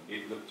 and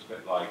it looked a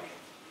bit like,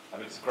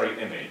 and it's a great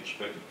image,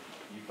 but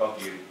you felt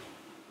with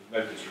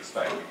no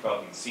disrespect, you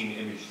felt you'd seen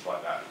images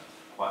like that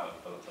quite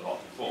a lot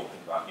before.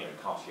 Think about, you know,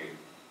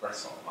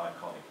 Cartier-Bresson,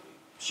 iconically.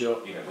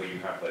 Sure. You know, where you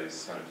have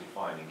those kind of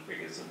defining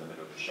figures in the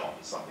middle of the shot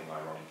and something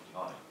ironic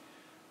behind.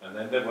 And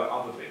then there were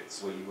other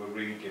bits where you were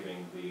really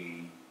giving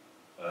the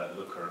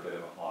looker a bit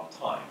of a hard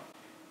time,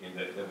 in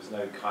that there was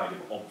no kind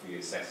of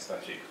obvious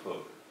aesthetic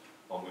hook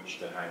on which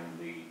to hang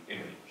the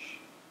image.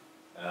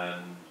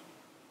 And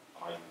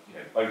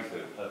both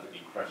are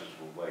perfectly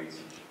creditable ways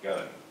of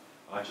going.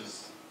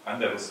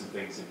 And there were some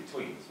things in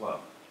between as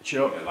well.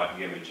 Sure. You know, like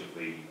the image of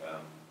the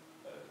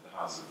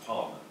House of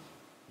Parliament.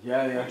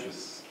 Yeah. And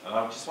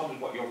I just wondered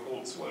what your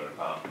thoughts were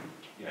about,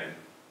 you know,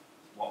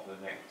 what the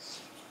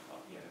next,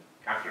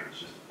 Catherine's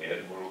just appeared,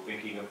 and we're all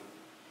thinking of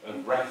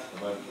Ref at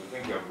the moment. We're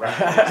thinking of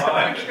Ref all the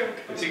time,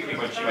 particularly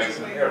when she makes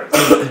an appearance.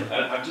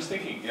 And I'm just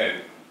thinking,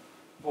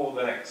 for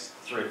the next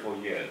 3 or 4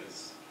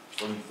 years,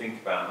 when you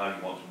think about how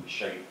you want to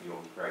shape your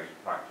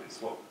creative practice,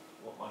 what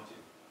might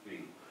it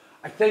be?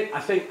 I think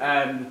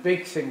the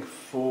big thing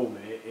for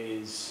me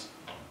is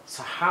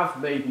to have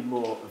maybe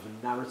more of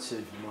a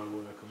narrative in my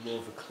work, and more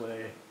of a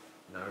clear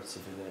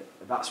narrative in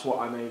it. That's what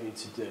I'm aiming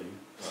to do.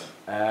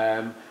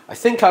 Right. I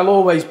think I'll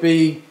always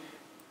be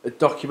a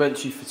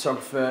documentary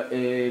photographer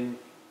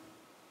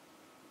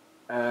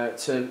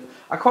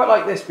I quite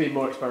like this being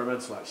more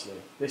experimental,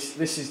 actually.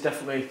 This is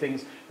definitely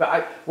things,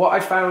 but what I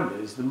found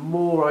is the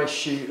more I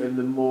shoot and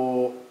the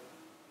more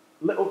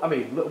little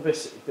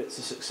bits of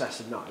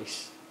success are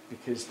nice,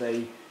 because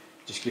they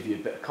just give you a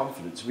bit of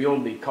confidence. We all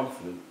need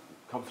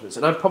confidence,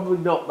 and I'm probably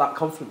not that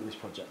confident with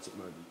this project at the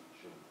moment.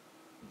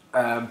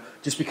 Sure.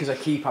 Just because I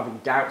keep having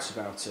doubts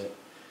about it.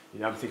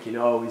 You know, I'm thinking,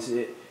 is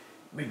it?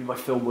 Maybe my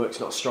film work's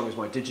not as strong as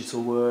my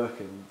digital work,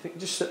 and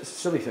just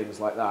silly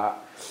things like that.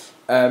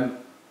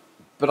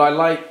 But I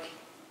like,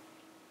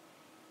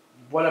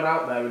 when I'm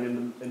out there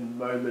and in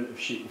the moment of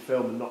shooting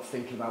film and not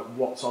thinking about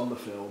what's on the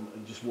film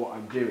and just what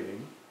I'm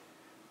doing,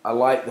 I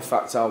like the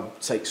fact I'll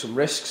take some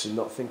risks and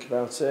not think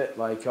about it.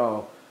 Like,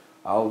 I'll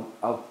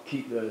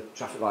keep the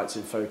traffic lights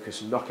in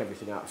focus and knock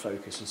everything out of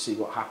focus and see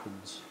what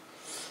happens.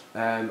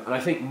 And I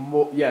think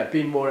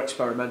being more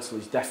experimental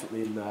is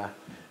definitely in there.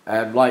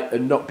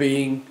 And not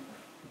being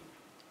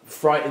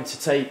frightened to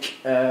take,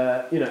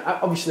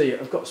 obviously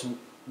I've got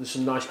there's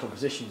some nice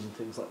compositions and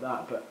things like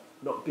that, but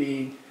not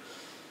being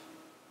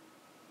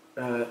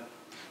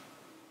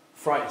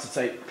frightened to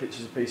take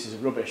pictures of pieces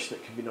of rubbish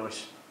that can be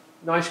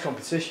nice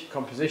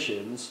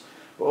compositions,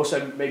 but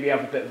also maybe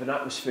have a bit of an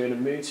atmosphere and a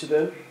mood to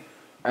them.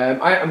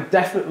 I am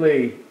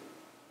definitely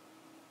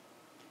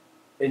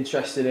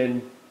interested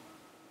in,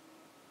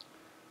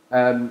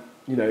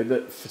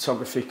 that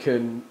photography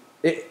can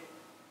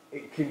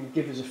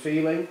give us a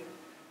feeling.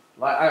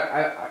 Like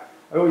I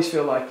always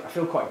feel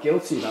quite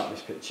guilty about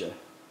this picture.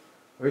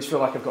 I always feel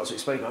like I've got to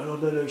explain,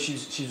 no,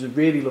 she's a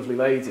really lovely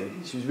lady.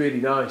 She was really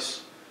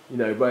nice,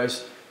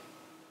 whereas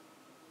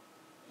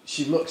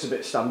she looks a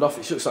bit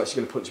standoffish. She looks like she's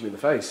going to punch me in the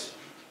face.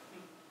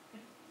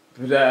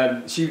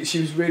 But she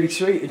was really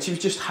sweet, and she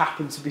just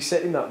happened to be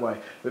sitting that way.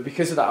 But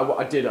because of that,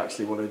 I did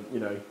actually want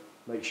to,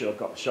 make sure I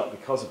got the shot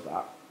because of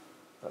that.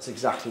 That's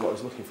exactly what I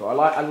was looking for.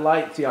 I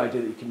like the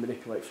idea that you can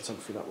manipulate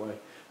photography that way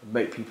and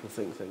make people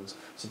think things.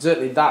 So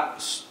certainly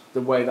that's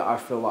the way that I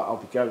feel like I'll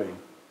be going.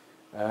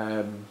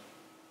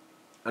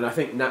 And I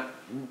think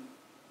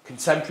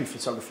contemporary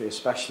photography,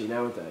 especially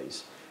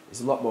nowadays,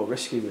 is a lot more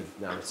risky with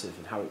narrative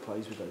and how it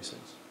plays with those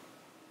things.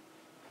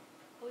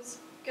 I was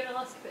going to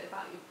ask a bit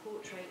about your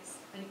portraits,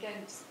 and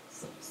again,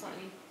 sort of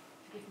slightly,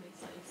 forgive me,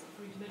 slightly sort of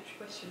rudimentary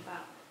question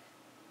about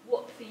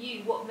what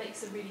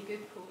makes a really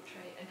good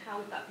portrait, and how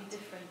would that be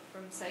different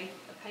from, say,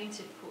 a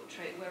painted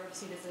portrait, where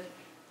obviously there's a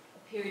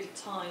period of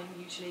time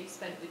usually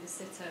spent with the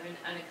sitter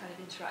and a kind of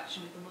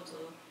interaction with the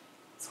model.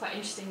 It's quite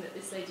interesting that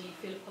this lady, you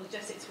feel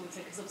apologetic towards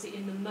her, because obviously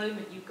in the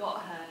moment you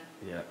got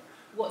her,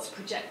 what's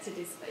projected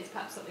is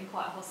perhaps something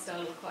quite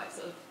hostile or quite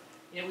sort of,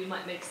 we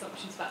might make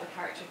assumptions about the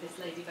character of this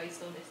lady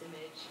based on this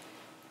image,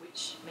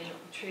 which may not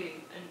be true.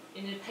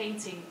 And in a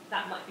painting,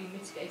 that might be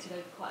mitigated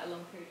over quite a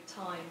long period of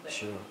time. But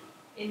sure.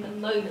 In the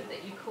moment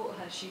that you caught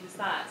her, she was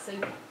that. So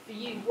for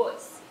you, what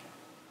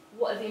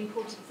are the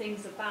important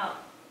things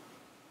about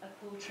a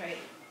portrait,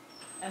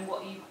 and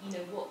what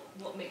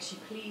makes you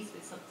pleased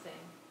with something?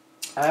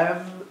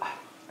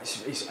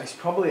 It's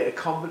probably a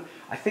common.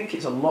 I think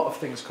it's a lot of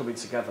things coming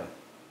together.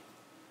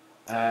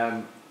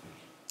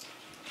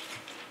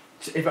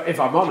 If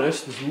I'm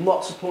honest, there's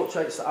lots of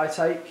portraits that I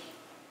take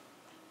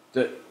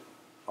that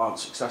aren't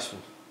successful,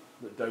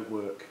 that don't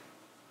work,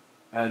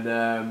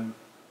 and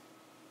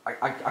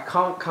I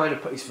can't kind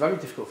of put. It's a very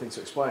difficult thing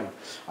to explain.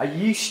 I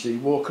used to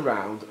walk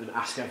around and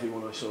ask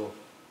everyone I saw,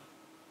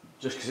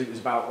 just because it was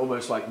about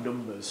almost like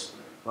numbers,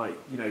 like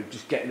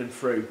just getting them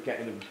through,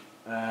 getting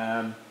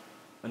them.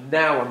 And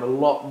now I'm a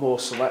lot more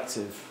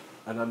selective,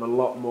 and I'm a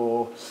lot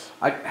more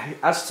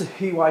as to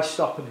who I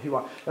stop and who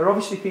I. There are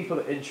obviously people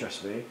that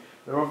interest me.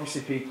 There are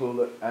obviously people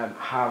that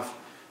have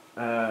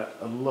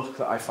a look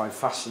that I find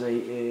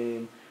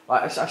fascinating.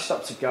 Like I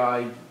stopped a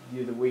guy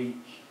the other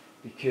week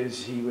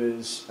because he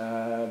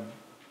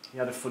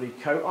had a funny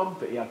coat on,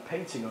 but he had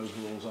painting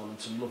overalls on and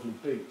some lovely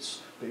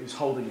boots, but he was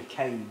holding a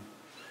cane.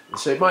 And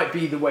so it might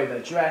be the way they're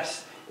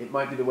dressed, it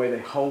might be the way they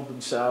hold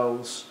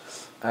themselves.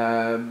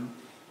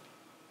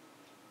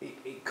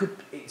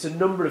 It's a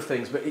number of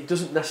things, but it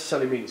doesn't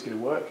necessarily mean it's going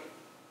to work.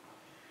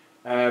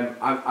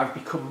 I've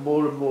become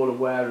more and more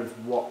aware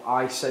of what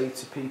I say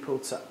to people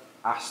to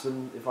ask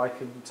them if I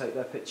can take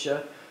their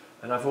picture,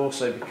 and I've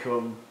also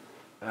become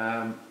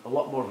a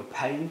lot more of a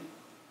pain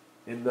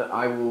in that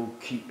I will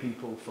keep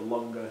people for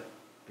longer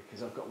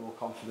because I've got more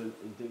confident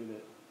in doing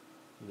it,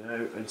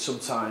 and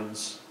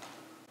sometimes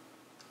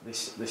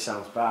this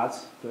sounds bad,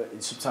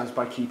 but sometimes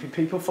by keeping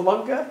people for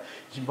longer,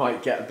 you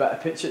might get a better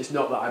picture. It's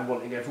not that I'm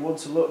wanting everyone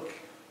to look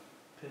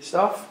pissed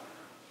off,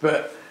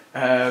 but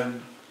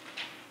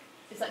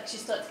it's like you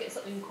start to get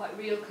something quite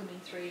real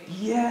coming through.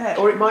 Yeah,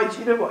 or it might,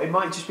 it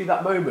might just be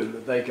that moment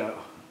that they go,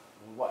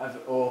 or whatever,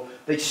 or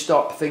they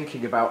stop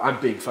thinking about, I'm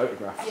being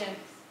photographed. Yes,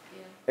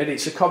 yeah. And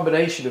it's a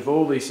combination of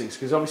all these things,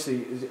 because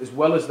obviously, as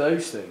well as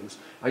those things,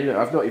 and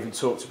I've not even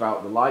talked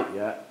about the light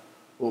yet,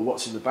 or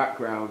what's in the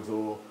background,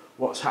 or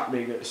what's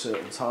happening at a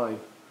certain time.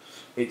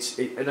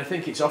 And I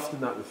think it's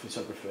often that with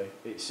photography.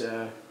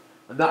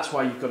 And that's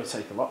why you've got to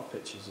take a lot of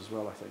pictures as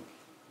well, I think.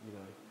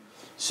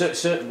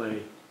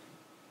 Certainly,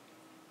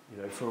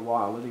 for a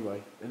while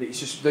anyway. And it's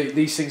just,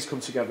 these things come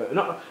together. And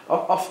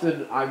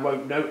often I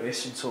won't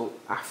notice until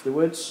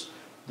afterwards.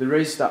 There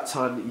is that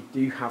time that you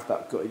do have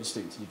that gut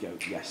instinct and you go,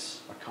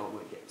 yes, I can't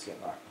wait to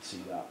get back and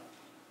see that.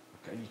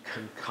 Okay, and you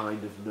can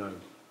kind of know.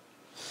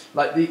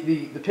 Like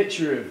the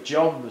picture of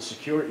John, the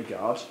security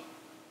guard,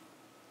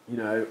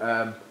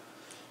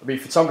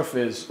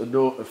 photographers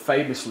are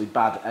famously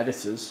bad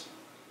editors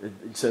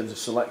in terms of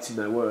selecting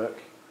their work.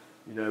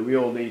 We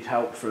all need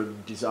help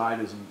from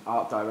designers and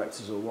art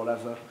directors or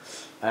whatever.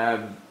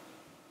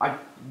 I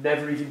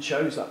never even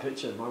chose that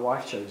picture. My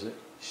wife chose it.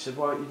 She said,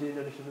 why aren't you doing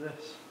anything with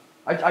this?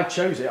 I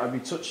chose it, I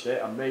retouched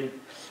it,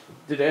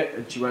 did it,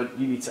 and she went,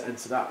 you need to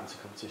enter that into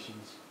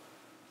competitions.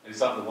 Is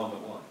that the one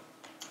that won?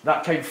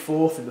 That came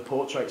fourth in the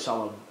portrait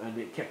salon, and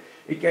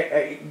to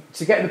get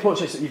in the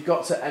portraits, you've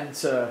got to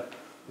enter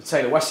the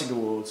Taylor Wessing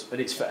Awards,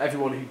 and it's for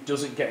everyone who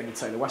doesn't get in the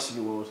Taylor Wessing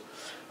Award.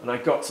 And I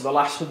got to the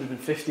last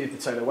 150 of the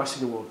Taylor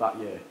Wessing Award that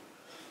year.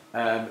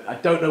 I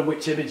don't know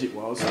which image it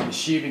was. I'm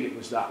assuming it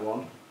was that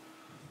one.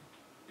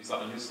 Is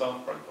that on your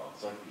staff profile?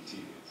 Sorry to be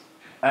tedious.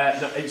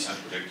 No, it's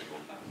unpredictable.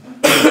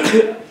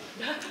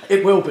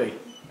 It will be.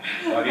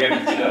 By the end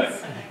of today.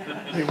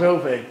 It will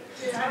be.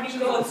 Have you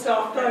got a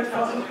staff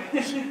profile?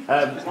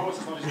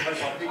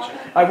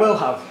 I will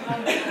have.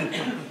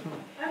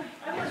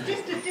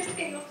 Just to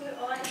get off the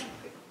line.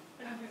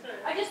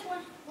 I just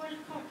want to comment,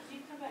 because you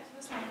come back to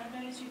this one, and I've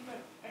noticed you've got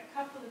a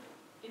couple of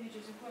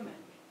images of women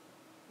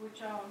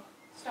which are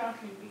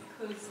startling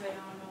because they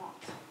are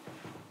not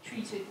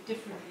treated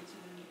differently to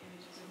the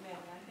images of men.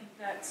 I think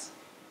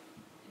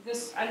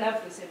I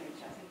love this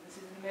image. I think this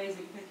is an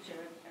amazing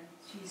picture, and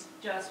she's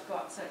just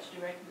got such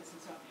directness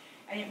and so on.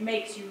 And it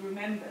makes you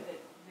remember that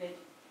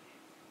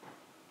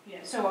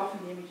so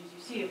often the images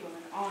you see of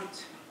women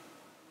aren't,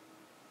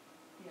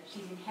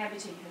 she's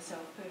inhabiting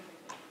herself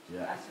perfectly. She's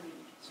utterly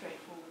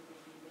straightforward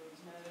with you.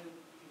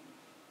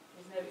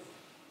 There's no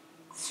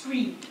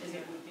screen, as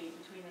it would be,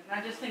 between it. And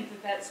I just think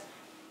that that's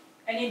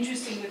an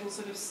interesting little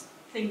sort of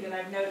thing that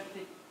I've noted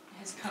that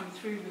has come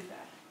through with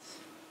that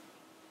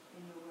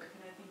in your work,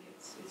 and I think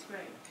it's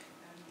great.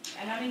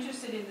 And I'm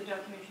interested in the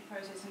documentary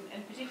process,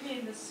 and particularly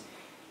in this,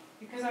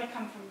 because I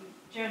come from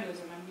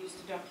journalism, I'm used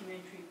to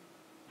documentary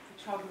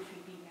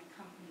photography being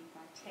accompanied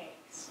by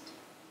text,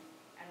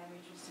 and I'm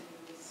interested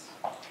in this.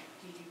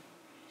 Do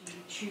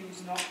you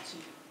choose not to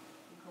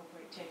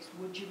incorporate text?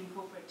 Would you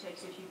incorporate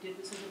text if you did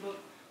this as a book?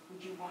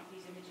 Would you want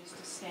these images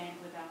to stand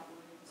without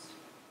words?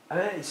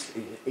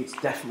 It's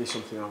definitely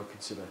something I would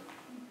consider.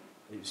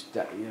 It's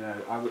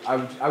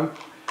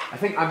I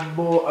think I'm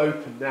more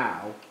open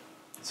now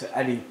to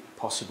any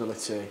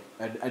possibility,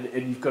 and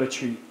you've got to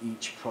treat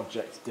each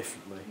project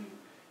differently.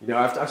 You know,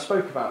 I've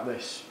spoke about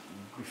this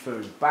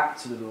referring back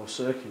to the North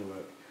Circular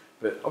work,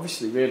 but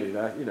obviously, really,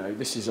 you know,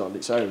 this is on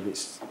its own.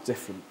 It's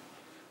different,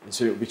 and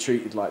so it will be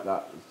treated like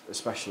that,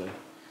 especially.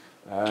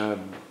 I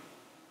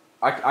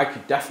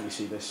could definitely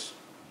see this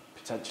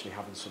potentially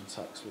having some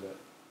text with it.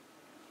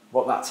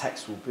 What that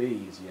text will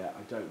be is yet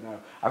I don't know.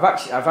 I've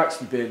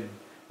actually been,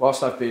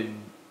 whilst I've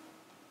been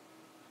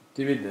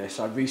doing this,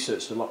 I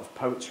researched a lot of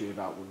poetry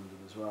about London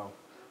as well.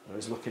 I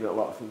was looking at a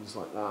lot of things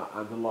like that,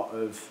 and a lot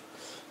of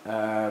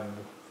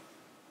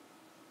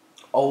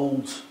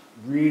old,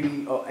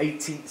 really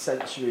 18th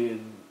century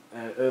and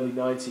early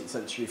 19th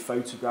century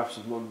photographs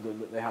of London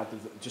that they had,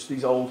 of just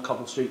these old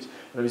cobbled streets.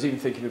 And I was even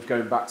thinking of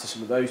going back to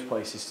some of those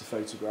places to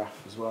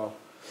photograph as well.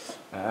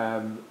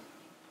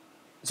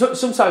 So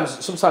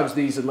sometimes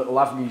these are little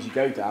avenues you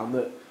go down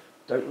that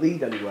don't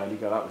lead anywhere, and you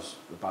go, that was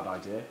a bad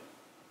idea.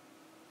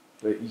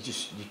 But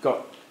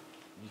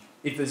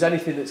if there's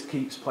anything that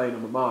keeps playing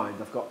on my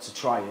mind, I've got to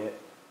try it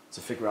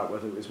to figure out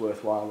whether it was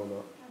worthwhile or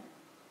not.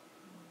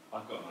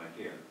 I've got an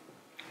idea.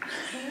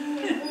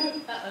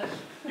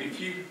 If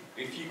you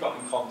got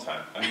in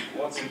contact, and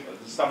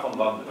the stuff on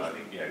London, I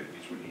think, you know,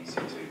 is really easy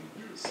to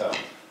sell.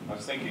 I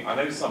was thinking, I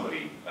know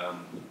somebody,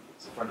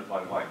 it's a friend of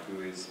mine, Mike,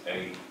 who is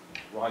a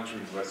writer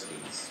in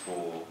residence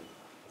for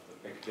the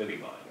Piccadilly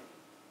line.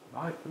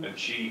 Right. And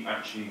she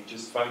actually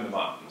just phoned them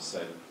up and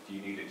said, do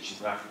you need it? She's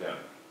an academic.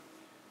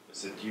 I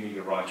said, do you need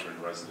a writer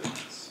in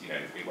residence? You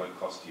know, it won't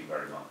cost you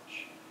very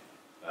much.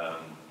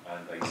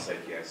 And they said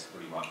yes,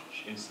 pretty much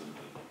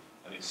instantly.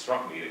 And it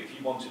struck me that if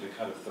you wanted a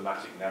kind of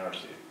thematic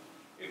narrative,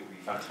 it would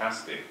be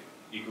fantastic.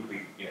 It would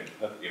be, you know,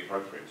 perfectly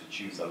appropriate to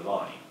choose a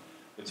line,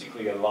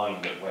 particularly a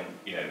line that went,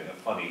 you know, in a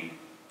funny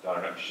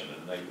direction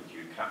and enabled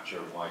you to capture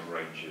a wide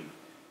range of,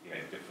 you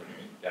know, different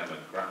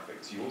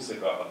demographics. You also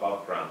got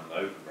above ground and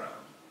overground.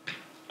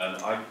 And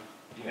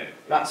you know,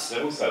 that's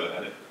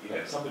also, you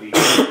know, somebody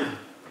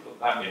put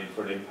that in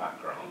for an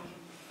impact grant.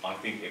 I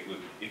think it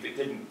would, if it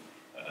didn't.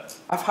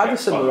 I've had a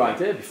similar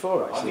idea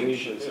before, actually. I think you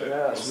should do it.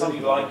 Yeah, or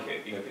something like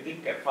it. You know, if it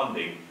didn't get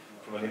funding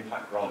from an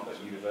impact grant at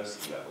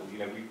university level, you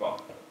know, we've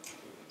got,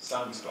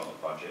 Sam's got a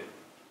budget,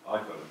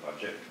 I've got a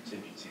budget, a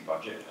contingency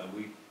budget, and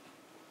we,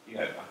 you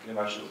know, I can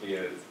imagine it'll be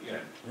a, you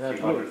know,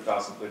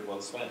 300,000 quid well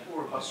spent.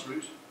 Or a bus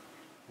route.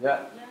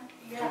 Yeah.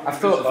 Yeah. I've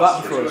thought of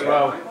that before as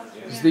well. Yeah.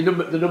 Because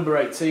the number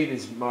 18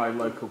 is my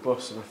local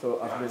bus, and I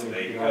thought I've really.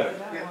 There you You go. know,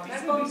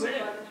 That's sponsored by the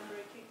number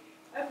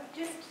 18.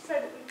 Just to say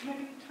that we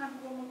maybe time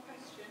for one more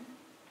question,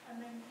 and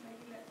then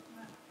maybe let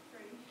Matt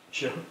free.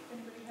 Sure. If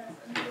anybody has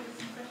some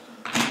questions.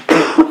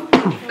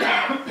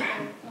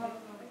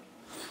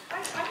 I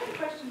had a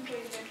question for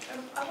you then.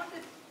 I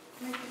wondered,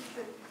 maybe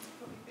this is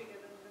probably bigger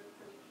than the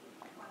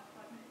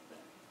 5 minutes, but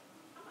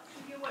how much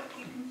of your work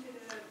do you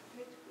consider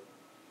political?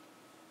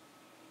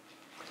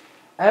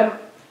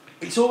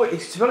 It's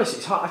always, to be honest,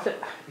 it's hard. I think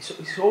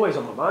it's always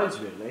on my mind,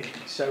 really.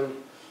 So,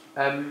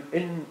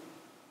 in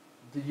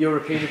the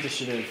European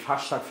edition of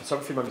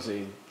 #Photography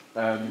magazine,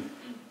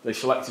 they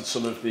selected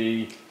some of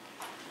the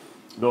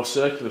North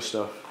Circular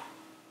stuff,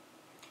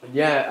 and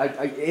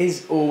yeah, it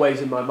is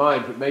always in my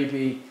mind. But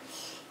maybe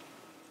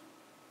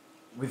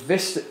with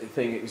this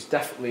thing, it was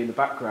definitely in the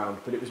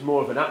background, but it was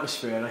more of an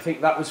atmosphere, and I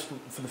think that was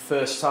for the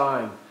first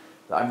time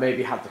that I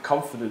maybe had the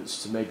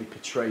confidence to maybe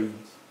portray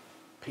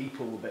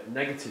people a bit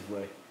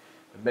negatively,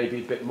 and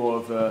maybe a bit more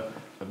of a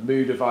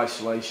mood of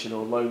isolation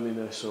or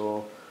loneliness,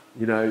 or,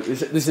 you know,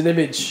 there's an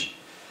image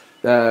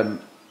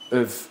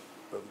of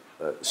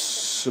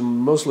some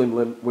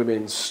Muslim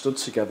women stood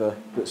together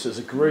that's as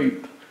a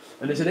group,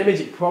 and there's an image,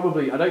 it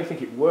probably, I don't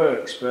think it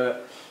works,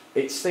 but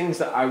it's things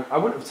that I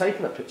wouldn't have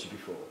taken that picture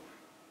before.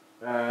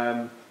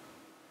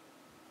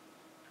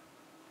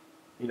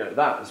 You know,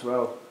 that as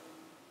well.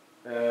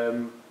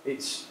 I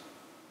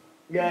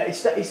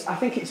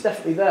think it's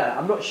definitely there.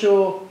 I'm not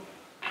sure.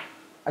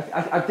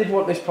 I did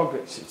want this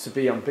project to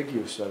be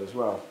ambiguous though as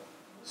well,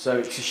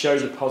 so to show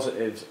the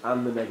positives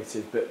and the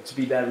negative, but to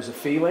be there as a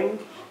feeling.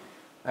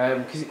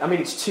 Because I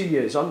mean, it's 2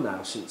 years on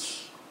now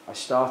since I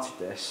started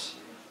this,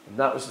 and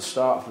that was the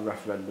start of the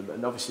referendum.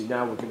 And obviously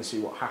now we're going to see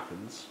what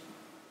happens.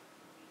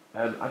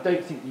 I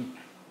don't think you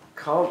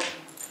can't.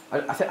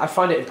 I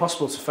find it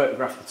impossible to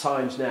photograph the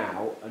times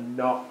now and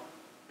not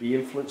be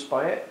influenced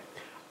by it.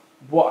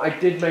 What I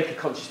did make a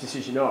conscious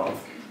decision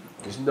of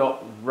was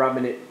not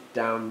ramming it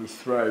down my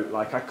throat.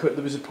 Like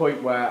there was a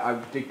point where I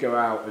did go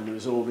out and there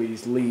was all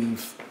these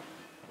leave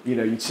you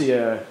know, you'd see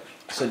a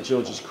St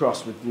George's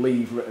cross with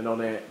leave written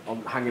on it,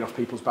 hanging off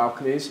people's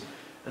balconies,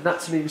 and that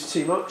to me was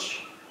too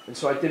much. And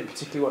so I didn't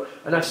particularly want,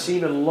 and I've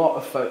seen a lot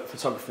of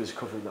photographers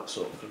covering that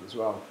sort of thing as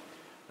well.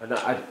 And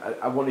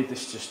I wanted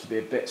this just to be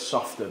a bit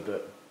softer,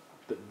 but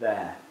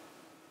there.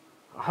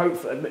 I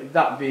hope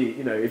that'd be,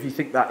 you know, if you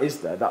think that is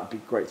there, that'd be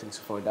a great thing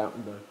to find out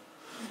and know.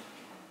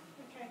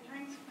 Okay,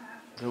 thanks,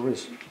 Matt. No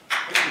worries.